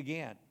should be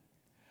again.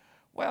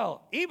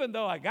 Well, even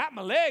though I got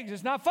my legs,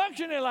 it's not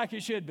functioning like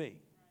it should be.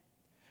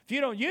 If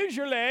you don't use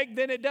your leg,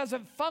 then it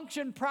doesn't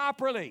function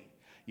properly.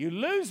 You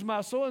lose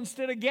muscle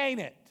instead of gain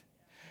it.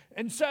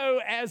 And so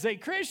as a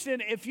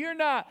Christian, if you're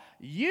not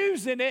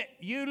using it,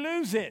 you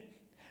lose it.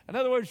 In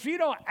other words, if you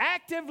don't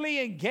actively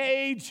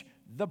engage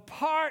the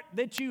part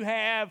that you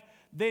have,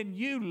 then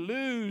you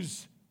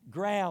lose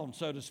ground,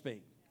 so to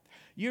speak.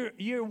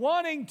 You're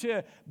wanting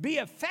to be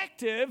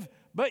effective,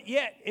 but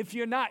yet if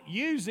you're not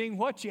using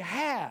what you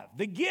have,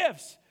 the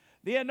gifts,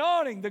 the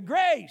anointing, the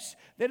grace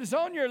that is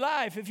on your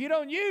life, if you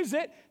don't use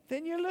it,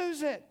 then you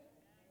lose it.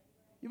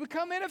 You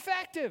become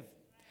ineffective.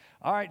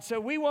 All right, so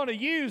we want to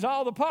use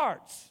all the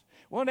parts.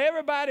 We want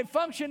everybody to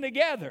function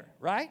together,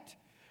 right?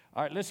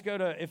 All right, let's go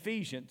to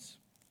Ephesians.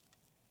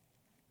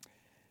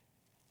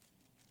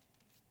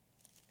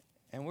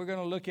 And we're going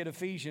to look at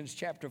Ephesians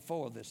chapter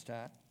 4 this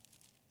time.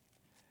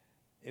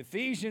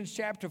 Ephesians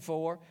chapter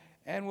 4,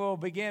 and we'll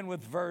begin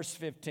with verse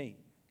 15.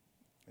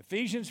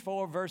 Ephesians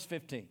 4, verse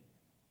 15.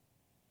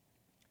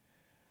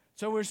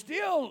 So we're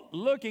still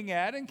looking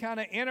at and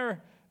kind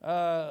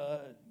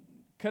of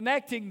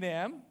connecting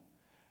them.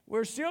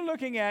 We're still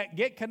looking at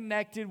get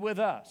connected with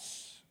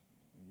us.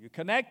 You're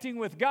connecting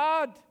with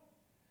God.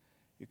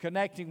 You're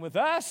connecting with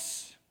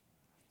us.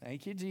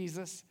 Thank you,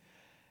 Jesus.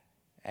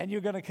 And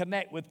you're going to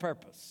connect with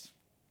purpose.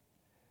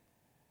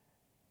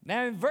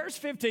 Now in verse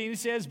 15 it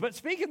says, but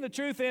speaking the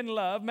truth in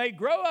love may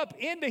grow up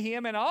into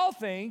him in all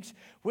things,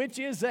 which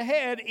is the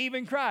head,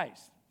 even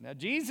Christ. Now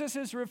Jesus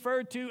is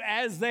referred to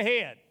as the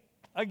head.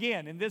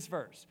 Again, in this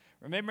verse.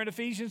 Remember in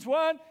Ephesians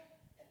 1,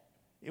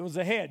 it was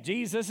the head.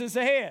 Jesus is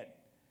the head.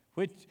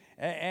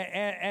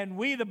 And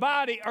we, the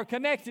body, are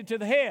connected to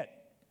the head.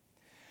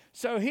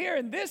 So here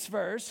in this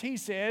verse, he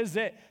says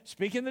that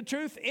speaking the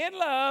truth in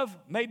love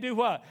may do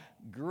what?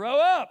 Grow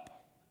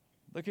up.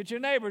 Look at your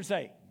neighbor and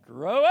say,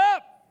 grow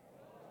up.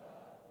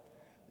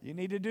 You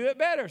need to do it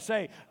better.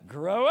 Say,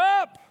 grow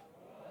up.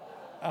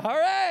 All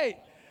right.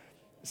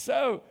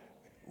 So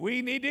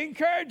we need to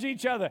encourage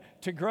each other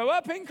to grow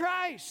up in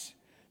Christ.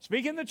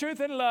 Speaking the truth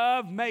in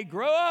love may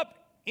grow up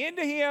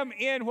into him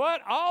in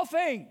what? All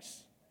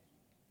things.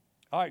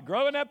 All right,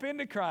 growing up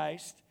into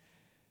Christ.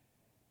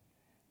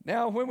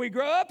 Now, when we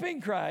grow up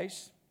in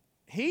Christ,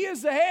 he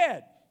is the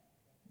head.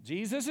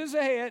 Jesus is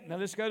the head. Now,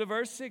 let's go to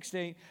verse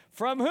 16.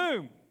 From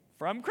whom?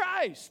 From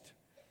Christ.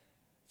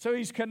 So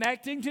he's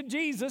connecting to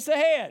Jesus, the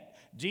head.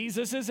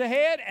 Jesus is the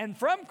head, and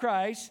from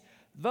Christ,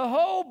 the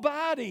whole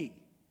body.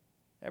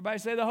 Everybody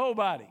say the whole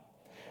body.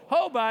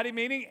 whole body,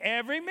 meaning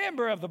every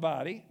member of the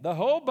body, the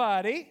whole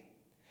body,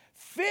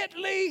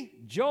 fitly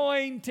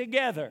joined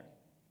together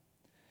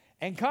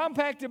and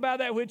compacted by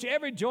that which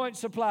every joint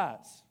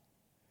supplies.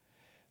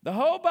 The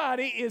whole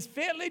body is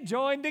fitly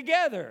joined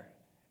together,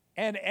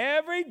 and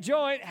every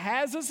joint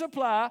has a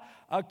supply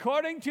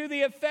according to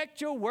the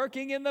effectual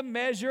working in the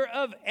measure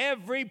of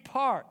every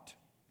part.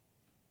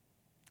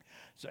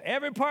 So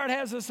every part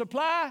has a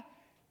supply,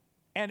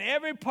 and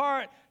every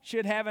part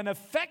should have an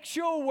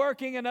effectual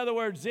working. In other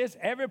words,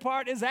 every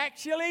part is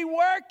actually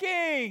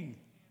working.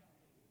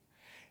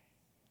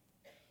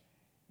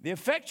 The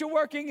effectual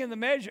working in the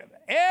measure of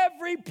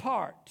every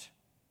part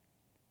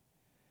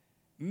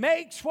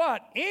makes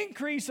what?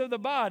 Increase of the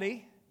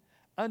body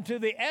unto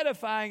the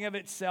edifying of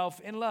itself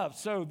in love.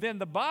 So then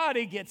the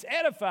body gets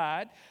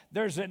edified.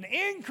 There's an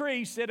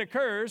increase that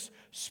occurs,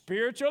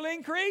 spiritual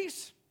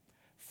increase,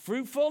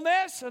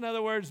 fruitfulness. In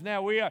other words,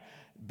 now we are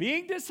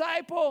being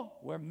disciple,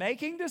 we're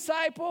making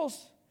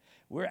disciples,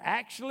 we're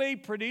actually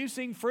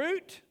producing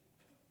fruit.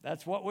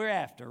 That's what we're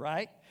after,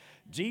 right?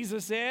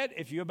 Jesus said,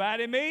 if you abide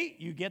in me,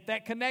 you get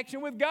that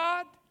connection with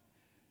God.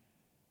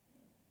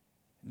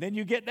 Then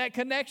you get that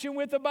connection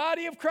with the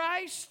body of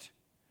Christ.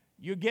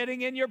 You're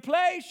getting in your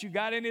place. You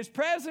got in his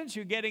presence.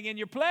 You're getting in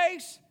your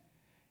place.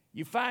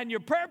 You find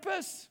your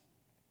purpose,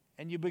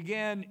 and you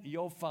begin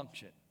your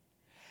function.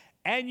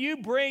 And you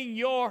bring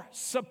your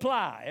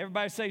supply.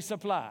 Everybody say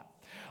supply.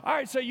 All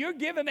right, so you're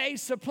given a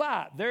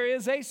supply. There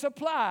is a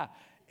supply.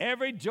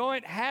 Every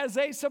joint has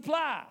a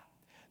supply.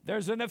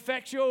 There's an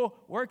effectual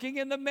working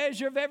in the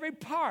measure of every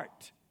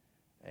part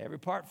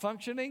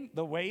functioning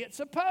the way it's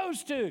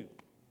supposed to.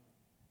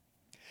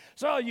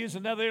 So I'll use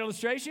another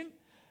illustration.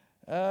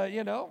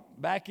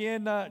 Back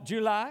in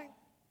July,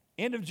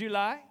 end of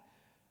July,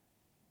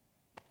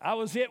 I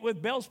was hit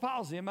with Bell's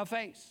palsy in my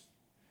face.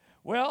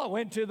 Well, I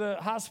went to the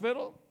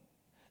hospital.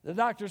 The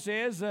doctor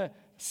says the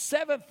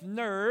seventh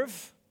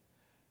nerve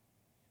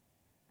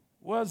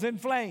was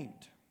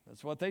inflamed.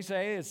 That's what they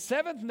say. The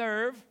seventh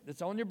nerve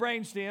that's on your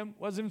brainstem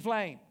was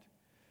inflamed.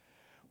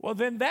 Well,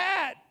 then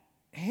that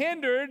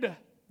hindered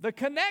the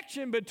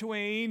connection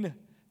between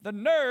the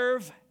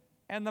nerve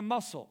and the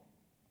muscle.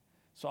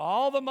 So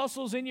all the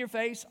muscles in your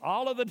face,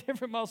 all of the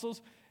different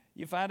muscles,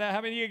 you find out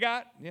how many you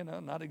got.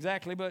 Not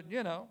exactly, but,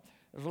 there's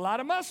a lot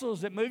of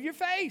muscles that move your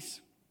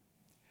face.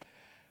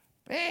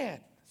 Man,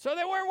 so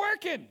they weren't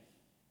working.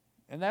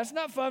 And that's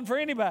not fun for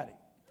anybody.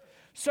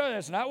 So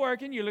that's not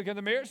working. You look in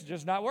the mirror, it's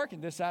just not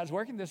working. This side's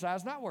working, this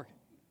side's not working.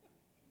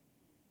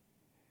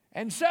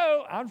 And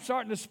so I'm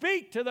starting to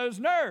speak to those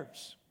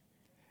nerves.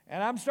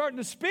 And I'm starting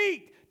to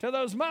speak to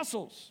those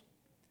muscles.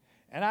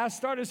 And I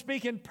started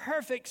speaking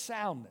perfect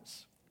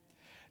soundness.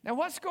 Now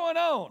what's going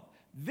on?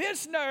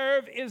 This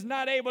nerve is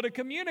not able to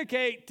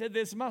communicate to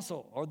this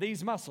muscle or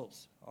these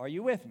muscles. Are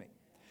you with me?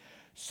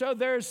 So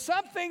there's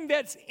something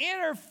that's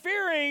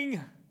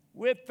interfering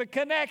with the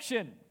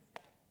connection.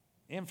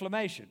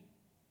 Inflammation.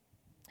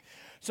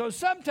 So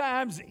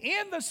sometimes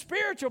in the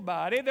spiritual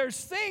body,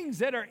 there's things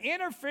that are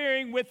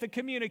interfering with the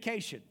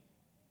communication.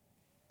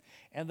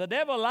 And the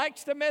devil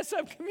likes to mess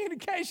up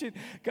communication,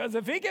 because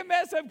if he can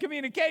mess up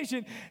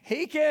communication,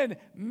 he can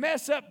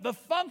mess up the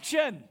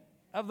function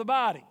of the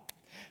body.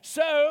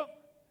 So,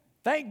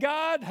 thank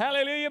God,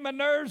 hallelujah, my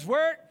nerves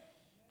work.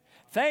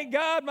 Thank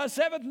God my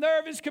seventh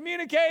nerve is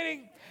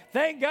communicating.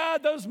 Thank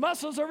God those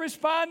muscles are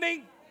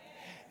responding.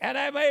 And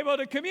I'm able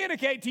to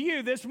communicate to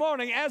you this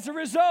morning as a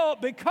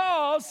result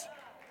because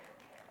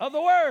of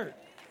the Word.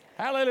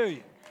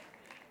 Hallelujah.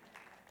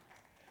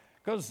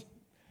 Because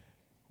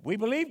we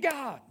believe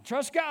God,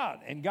 trust God,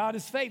 and God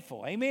is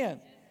faithful. Amen.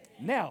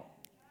 Now,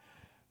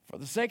 for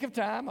the sake of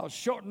time, I'll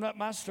shorten up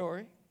my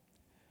story.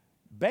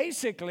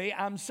 Basically,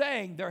 I'm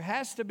saying there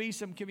has to be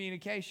some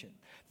communication.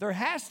 There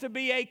has to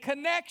be a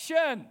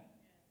connection.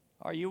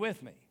 Are you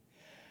with me?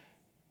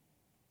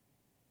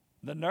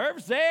 The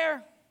nerve's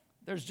there.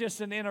 There's just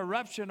an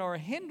interruption or a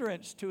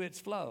hindrance to its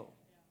flow.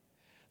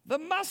 The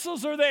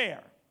muscles are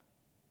there.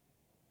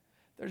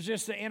 There's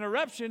just an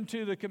interruption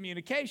to the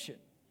communication.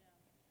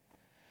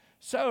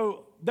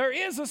 So there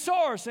is a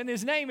source, and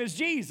his name is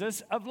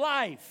Jesus, of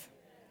life.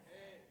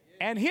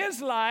 And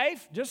his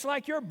life, just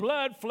like your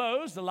blood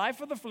flows, the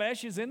life of the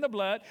flesh is in the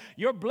blood,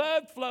 your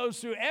blood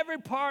flows through every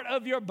part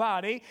of your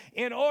body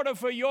in order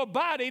for your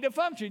body to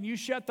function. You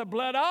shut the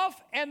blood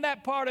off, and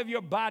that part of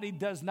your body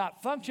does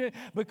not function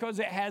because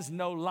it has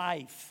no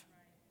life.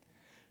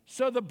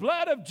 So the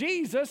blood of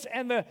Jesus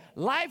and the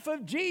life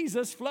of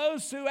Jesus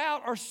flows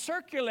throughout or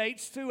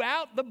circulates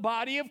throughout the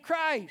body of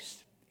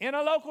Christ in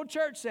a local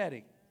church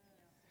setting.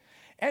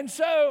 And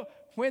so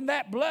when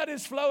that blood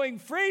is flowing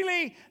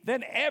freely,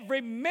 then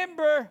every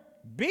member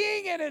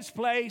being in its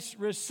place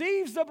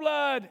receives the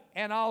blood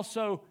and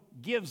also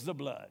gives the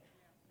blood.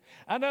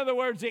 In other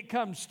words, it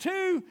comes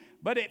to,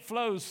 but it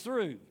flows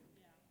through.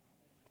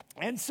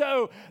 And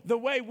so the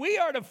way we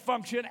are to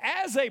function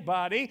as a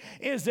body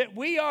is that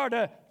we are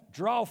to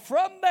draw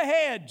from the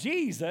head,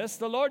 Jesus,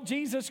 the Lord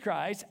Jesus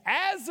Christ,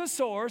 as the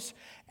source,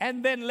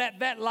 and then let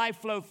that life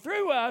flow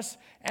through us,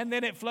 and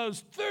then it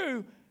flows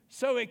through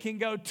so it can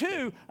go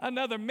to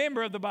another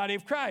member of the body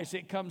of Christ.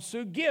 It comes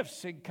through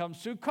gifts. It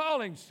comes through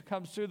callings. It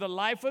comes through the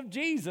life of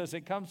Jesus.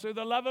 It comes through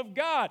the love of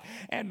God.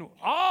 And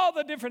all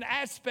the different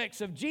aspects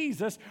of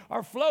Jesus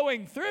are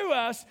flowing through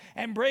us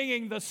and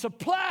bringing the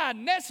supply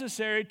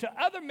necessary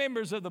to other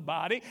members of the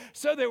body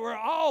so that we're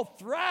all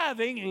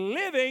thriving,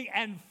 living,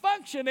 and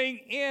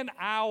functioning in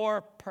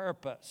our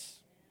purpose.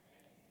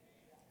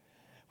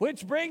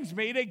 Which brings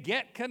me to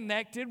get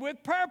connected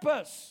with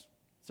purpose.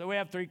 So we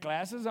have 3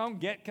 classes on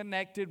get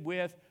connected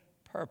with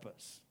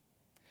purpose.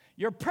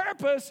 Your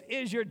purpose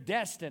is your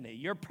destiny.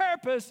 Your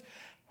purpose,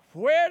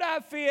 where do I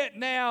fit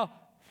now?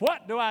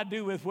 What do I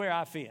do with where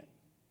I fit?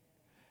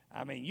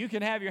 I mean, you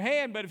can have your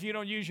hand, but if you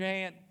don't use your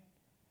hand.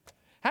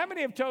 How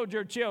many have told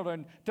your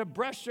children to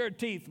brush their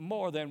teeth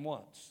more than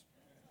once?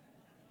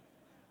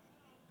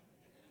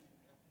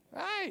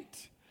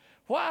 Right.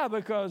 Why?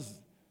 Because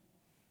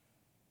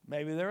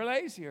maybe they're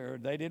lazy or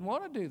they didn't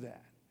want to do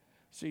that.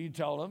 So you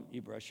told them,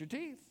 you brush your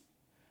teeth.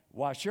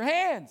 Wash your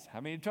hands. How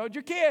many told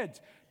your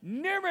kids?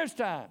 Numerous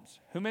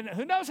times. Who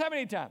knows how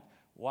many times?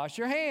 Wash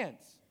your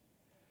hands.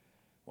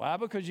 Why?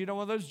 Because you don't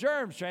want those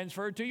germs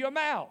transferred to your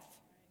mouth.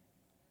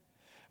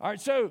 All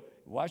right, so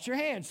wash your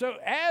hands. So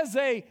as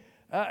a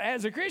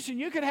Christian,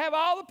 you can have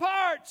all the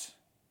parts.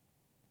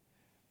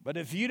 But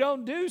if you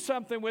don't do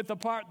something with the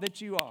part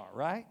that you are,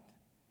 right?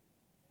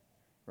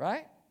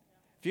 Right?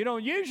 If you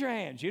don't use your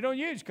hands, you don't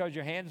use because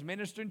your hands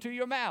ministering to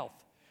your mouth.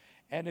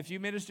 And if you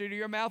minister to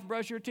your mouth,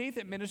 brush your teeth,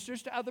 it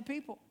ministers to other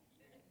people.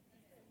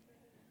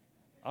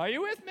 Are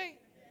you with me?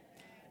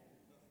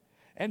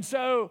 And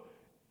so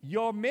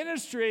your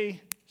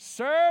ministry,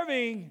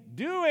 serving,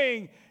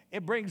 doing,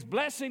 it brings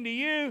blessing to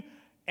you.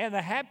 And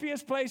the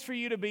happiest place for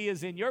you to be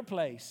is in your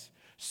place,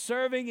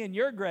 serving in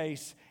your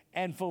grace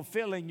and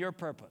fulfilling your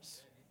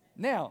purpose.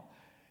 Now,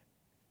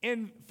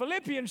 in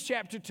Philippians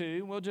chapter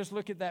 2, we'll just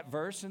look at that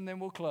verse and then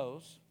we'll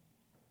close.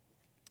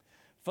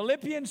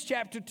 Philippians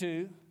chapter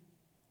 2.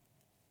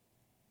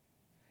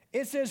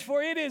 It says,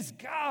 for it is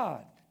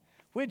God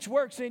which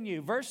works in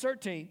you. Verse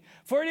 13,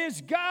 for it is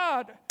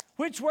God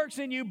which works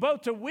in you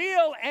both to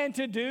will and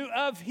to do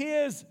of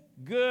his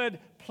good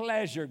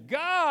pleasure.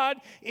 God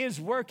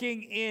is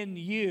working in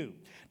you.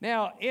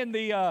 Now, in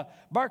the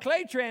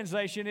Barclay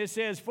translation, it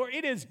says, for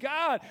it is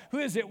God who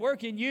is at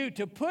work in you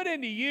to put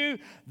into you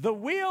the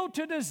will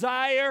to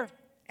desire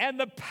and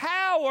the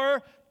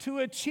power to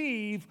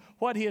achieve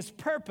what his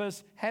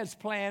purpose has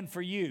planned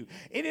for you.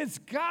 It is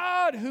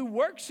God who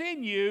works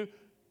in you.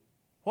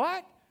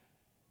 What?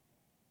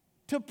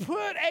 To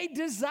put a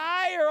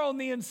desire on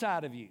the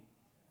inside of you.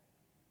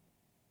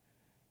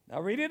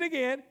 Now read it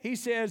again. He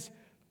says,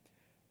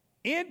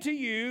 into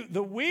you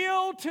the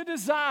will to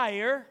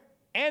desire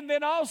and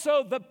then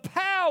also the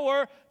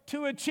power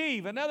to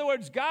achieve. In other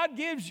words, God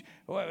gives,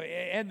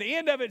 and the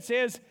end of it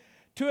says,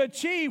 to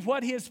achieve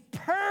what his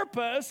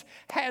purpose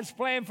has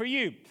planned for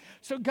you.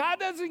 So God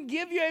doesn't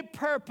give you a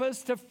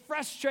purpose to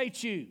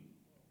frustrate you.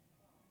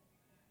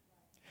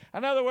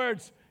 In other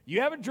words,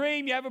 you have a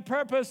dream, you have a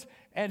purpose,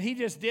 and he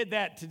just did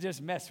that to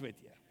just mess with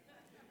you.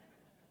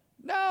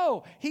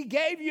 No, he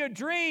gave you a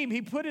dream.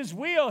 He put his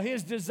will,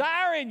 his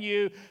desire in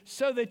you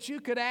so that you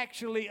could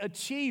actually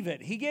achieve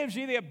it. He gives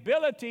you the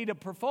ability to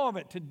perform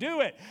it, to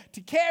do it,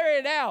 to carry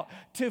it out,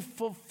 to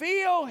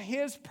fulfill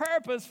his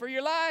purpose for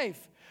your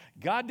life.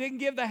 God didn't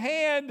give the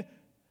hand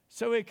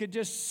so it could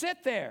just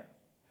sit there.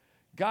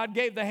 God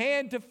gave the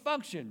hand to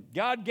function.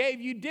 God gave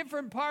you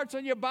different parts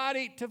on your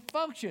body to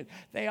function.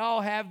 They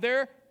all have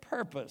their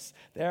purpose.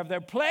 They have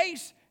their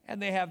place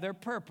and they have their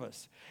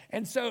purpose.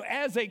 And so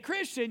as a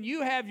Christian,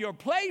 you have your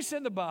place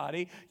in the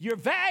body. You're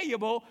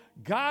valuable.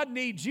 God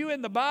needs you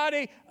in the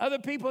body. Other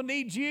people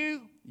need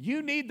you.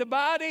 You need the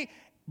body.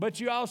 But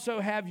you also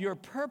have your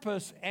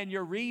purpose and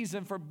your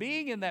reason for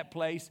being in that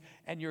place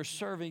and your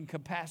serving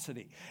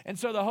capacity. And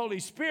so the Holy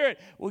Spirit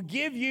will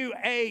give you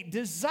a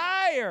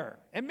desire.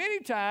 And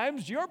many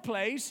times your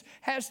place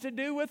has to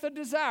do with a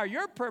desire.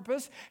 Your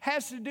purpose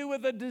has to do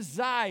with a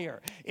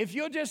desire. If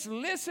you'll just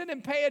listen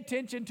and pay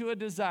attention to a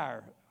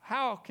desire.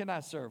 How can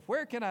I serve?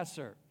 Where can I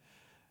serve?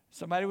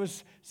 Somebody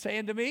was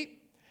saying to me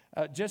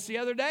just the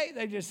other day,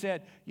 they just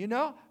said, you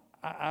know,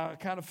 I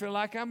kind of feel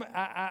like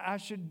I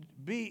should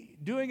be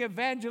doing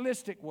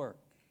evangelistic work.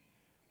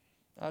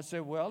 I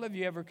said, well, have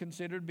you ever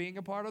considered being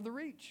a part of the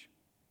Reach?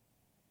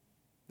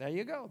 There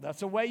you go.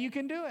 That's a way you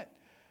can do it.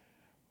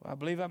 Well, I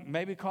believe I'm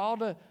maybe called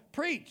to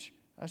preach.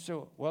 I said,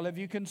 well, have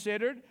you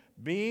considered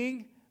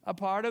being a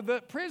part of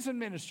the prison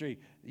ministry?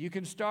 You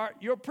can start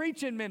your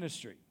preaching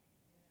ministry.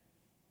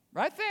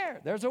 Right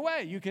there. There's a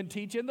way. You can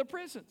teach in the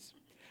prisons.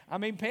 I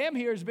mean, Pam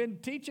here has been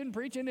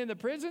preaching in the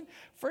prison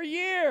for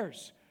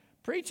years.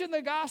 Preaching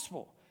the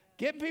gospel,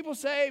 getting people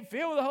saved,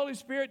 filled with the Holy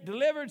Spirit,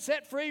 delivered,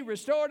 set free,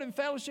 restored in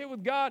fellowship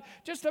with God.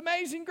 Just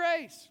amazing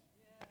grace.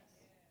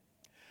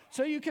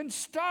 So you can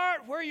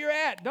start where you're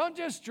at. Don't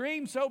just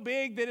dream so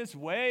big that it's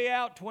way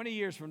out 20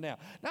 years from now.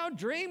 Now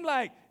dream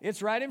like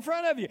it's right in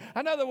front of you.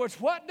 In other words,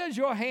 what does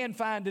your hand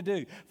find to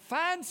do?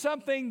 Find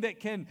something that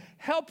can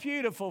help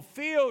you to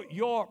fulfill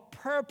your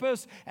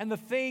purpose and the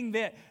thing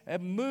that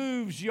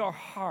moves your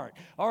heart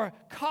or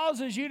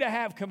causes you to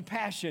have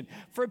compassion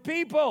for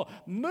people,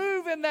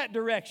 move in that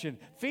direction.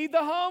 Feed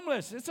the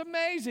homeless. It's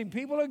amazing.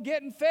 People are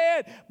getting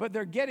fed, but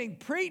they're getting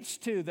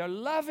preached to. They're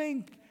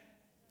loving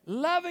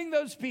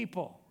those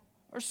people.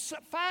 Or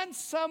find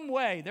some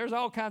way. There's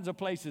all kinds of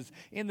places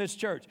in this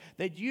church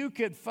that you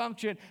could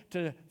function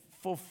to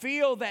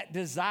fulfill that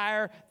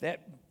desire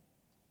that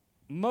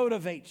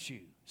motivates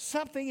you.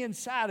 Something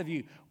inside of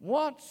you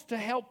wants to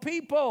help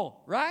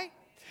people, right?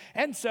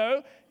 And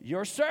so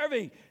your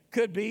serving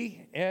could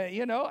be,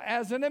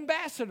 as an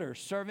ambassador,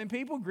 serving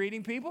people,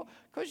 greeting people,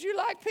 because you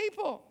like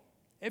people.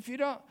 If you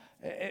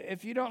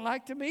don't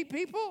like to meet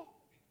people,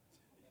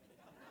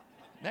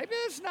 maybe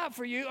it's not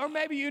for you, or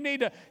maybe you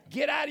need to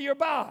get out of your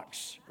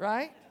box,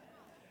 right?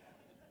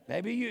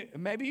 Maybe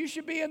you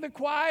should be in the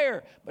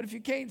choir, but if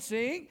you can't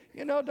sing,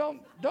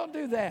 don't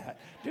do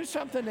that. Do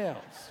something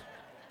else.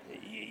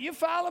 You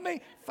follow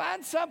me?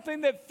 Find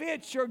something that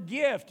fits your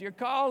gift, your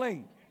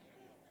calling.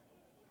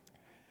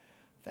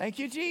 Thank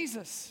you,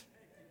 Jesus.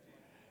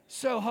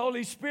 So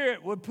Holy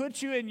Spirit would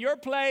put you in your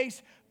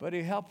place, but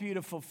He'll help you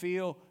to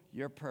fulfill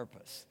your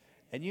purpose.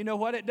 And you know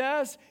what it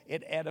does?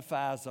 It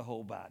edifies the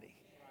whole body.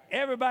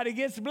 Everybody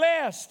gets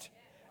blessed.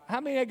 How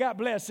many got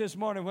blessed this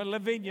morning when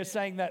Lavinia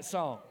sang that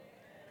song?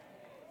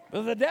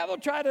 But the devil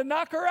tried to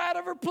knock her out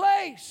of her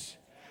place.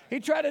 He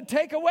tried to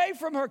take away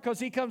from her, because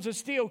he comes to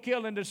steal,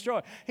 kill, and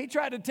destroy. He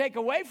tried to take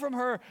away from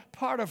her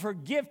part of her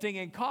gifting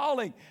and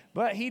calling,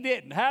 but he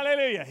didn't.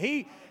 Hallelujah.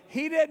 He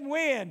didn't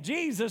win.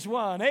 Jesus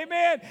won.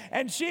 Amen.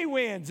 And she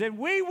wins. And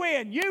we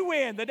win. You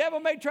win. The devil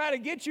may try to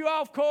get you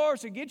off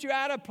course and get you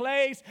out of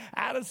place,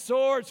 out of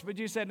sorts, but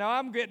you said, no,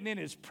 I'm getting in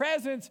His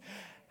presence.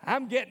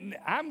 I'm going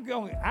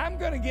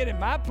to get in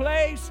my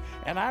place,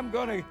 and I'm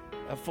going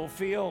to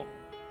fulfill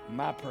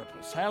my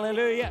purpose.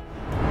 Hallelujah.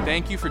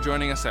 Thank you for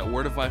joining us at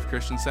Word of Life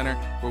Christian Center,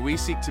 where we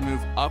seek to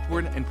move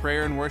upward in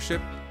prayer and worship,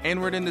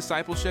 inward in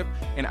discipleship,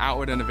 and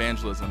outward in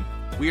evangelism.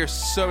 We are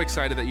so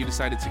excited that you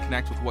decided to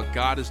connect with what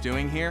God is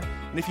doing here.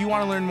 And if you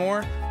want to learn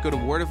more, go to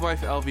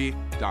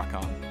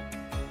wordoflifelv.com.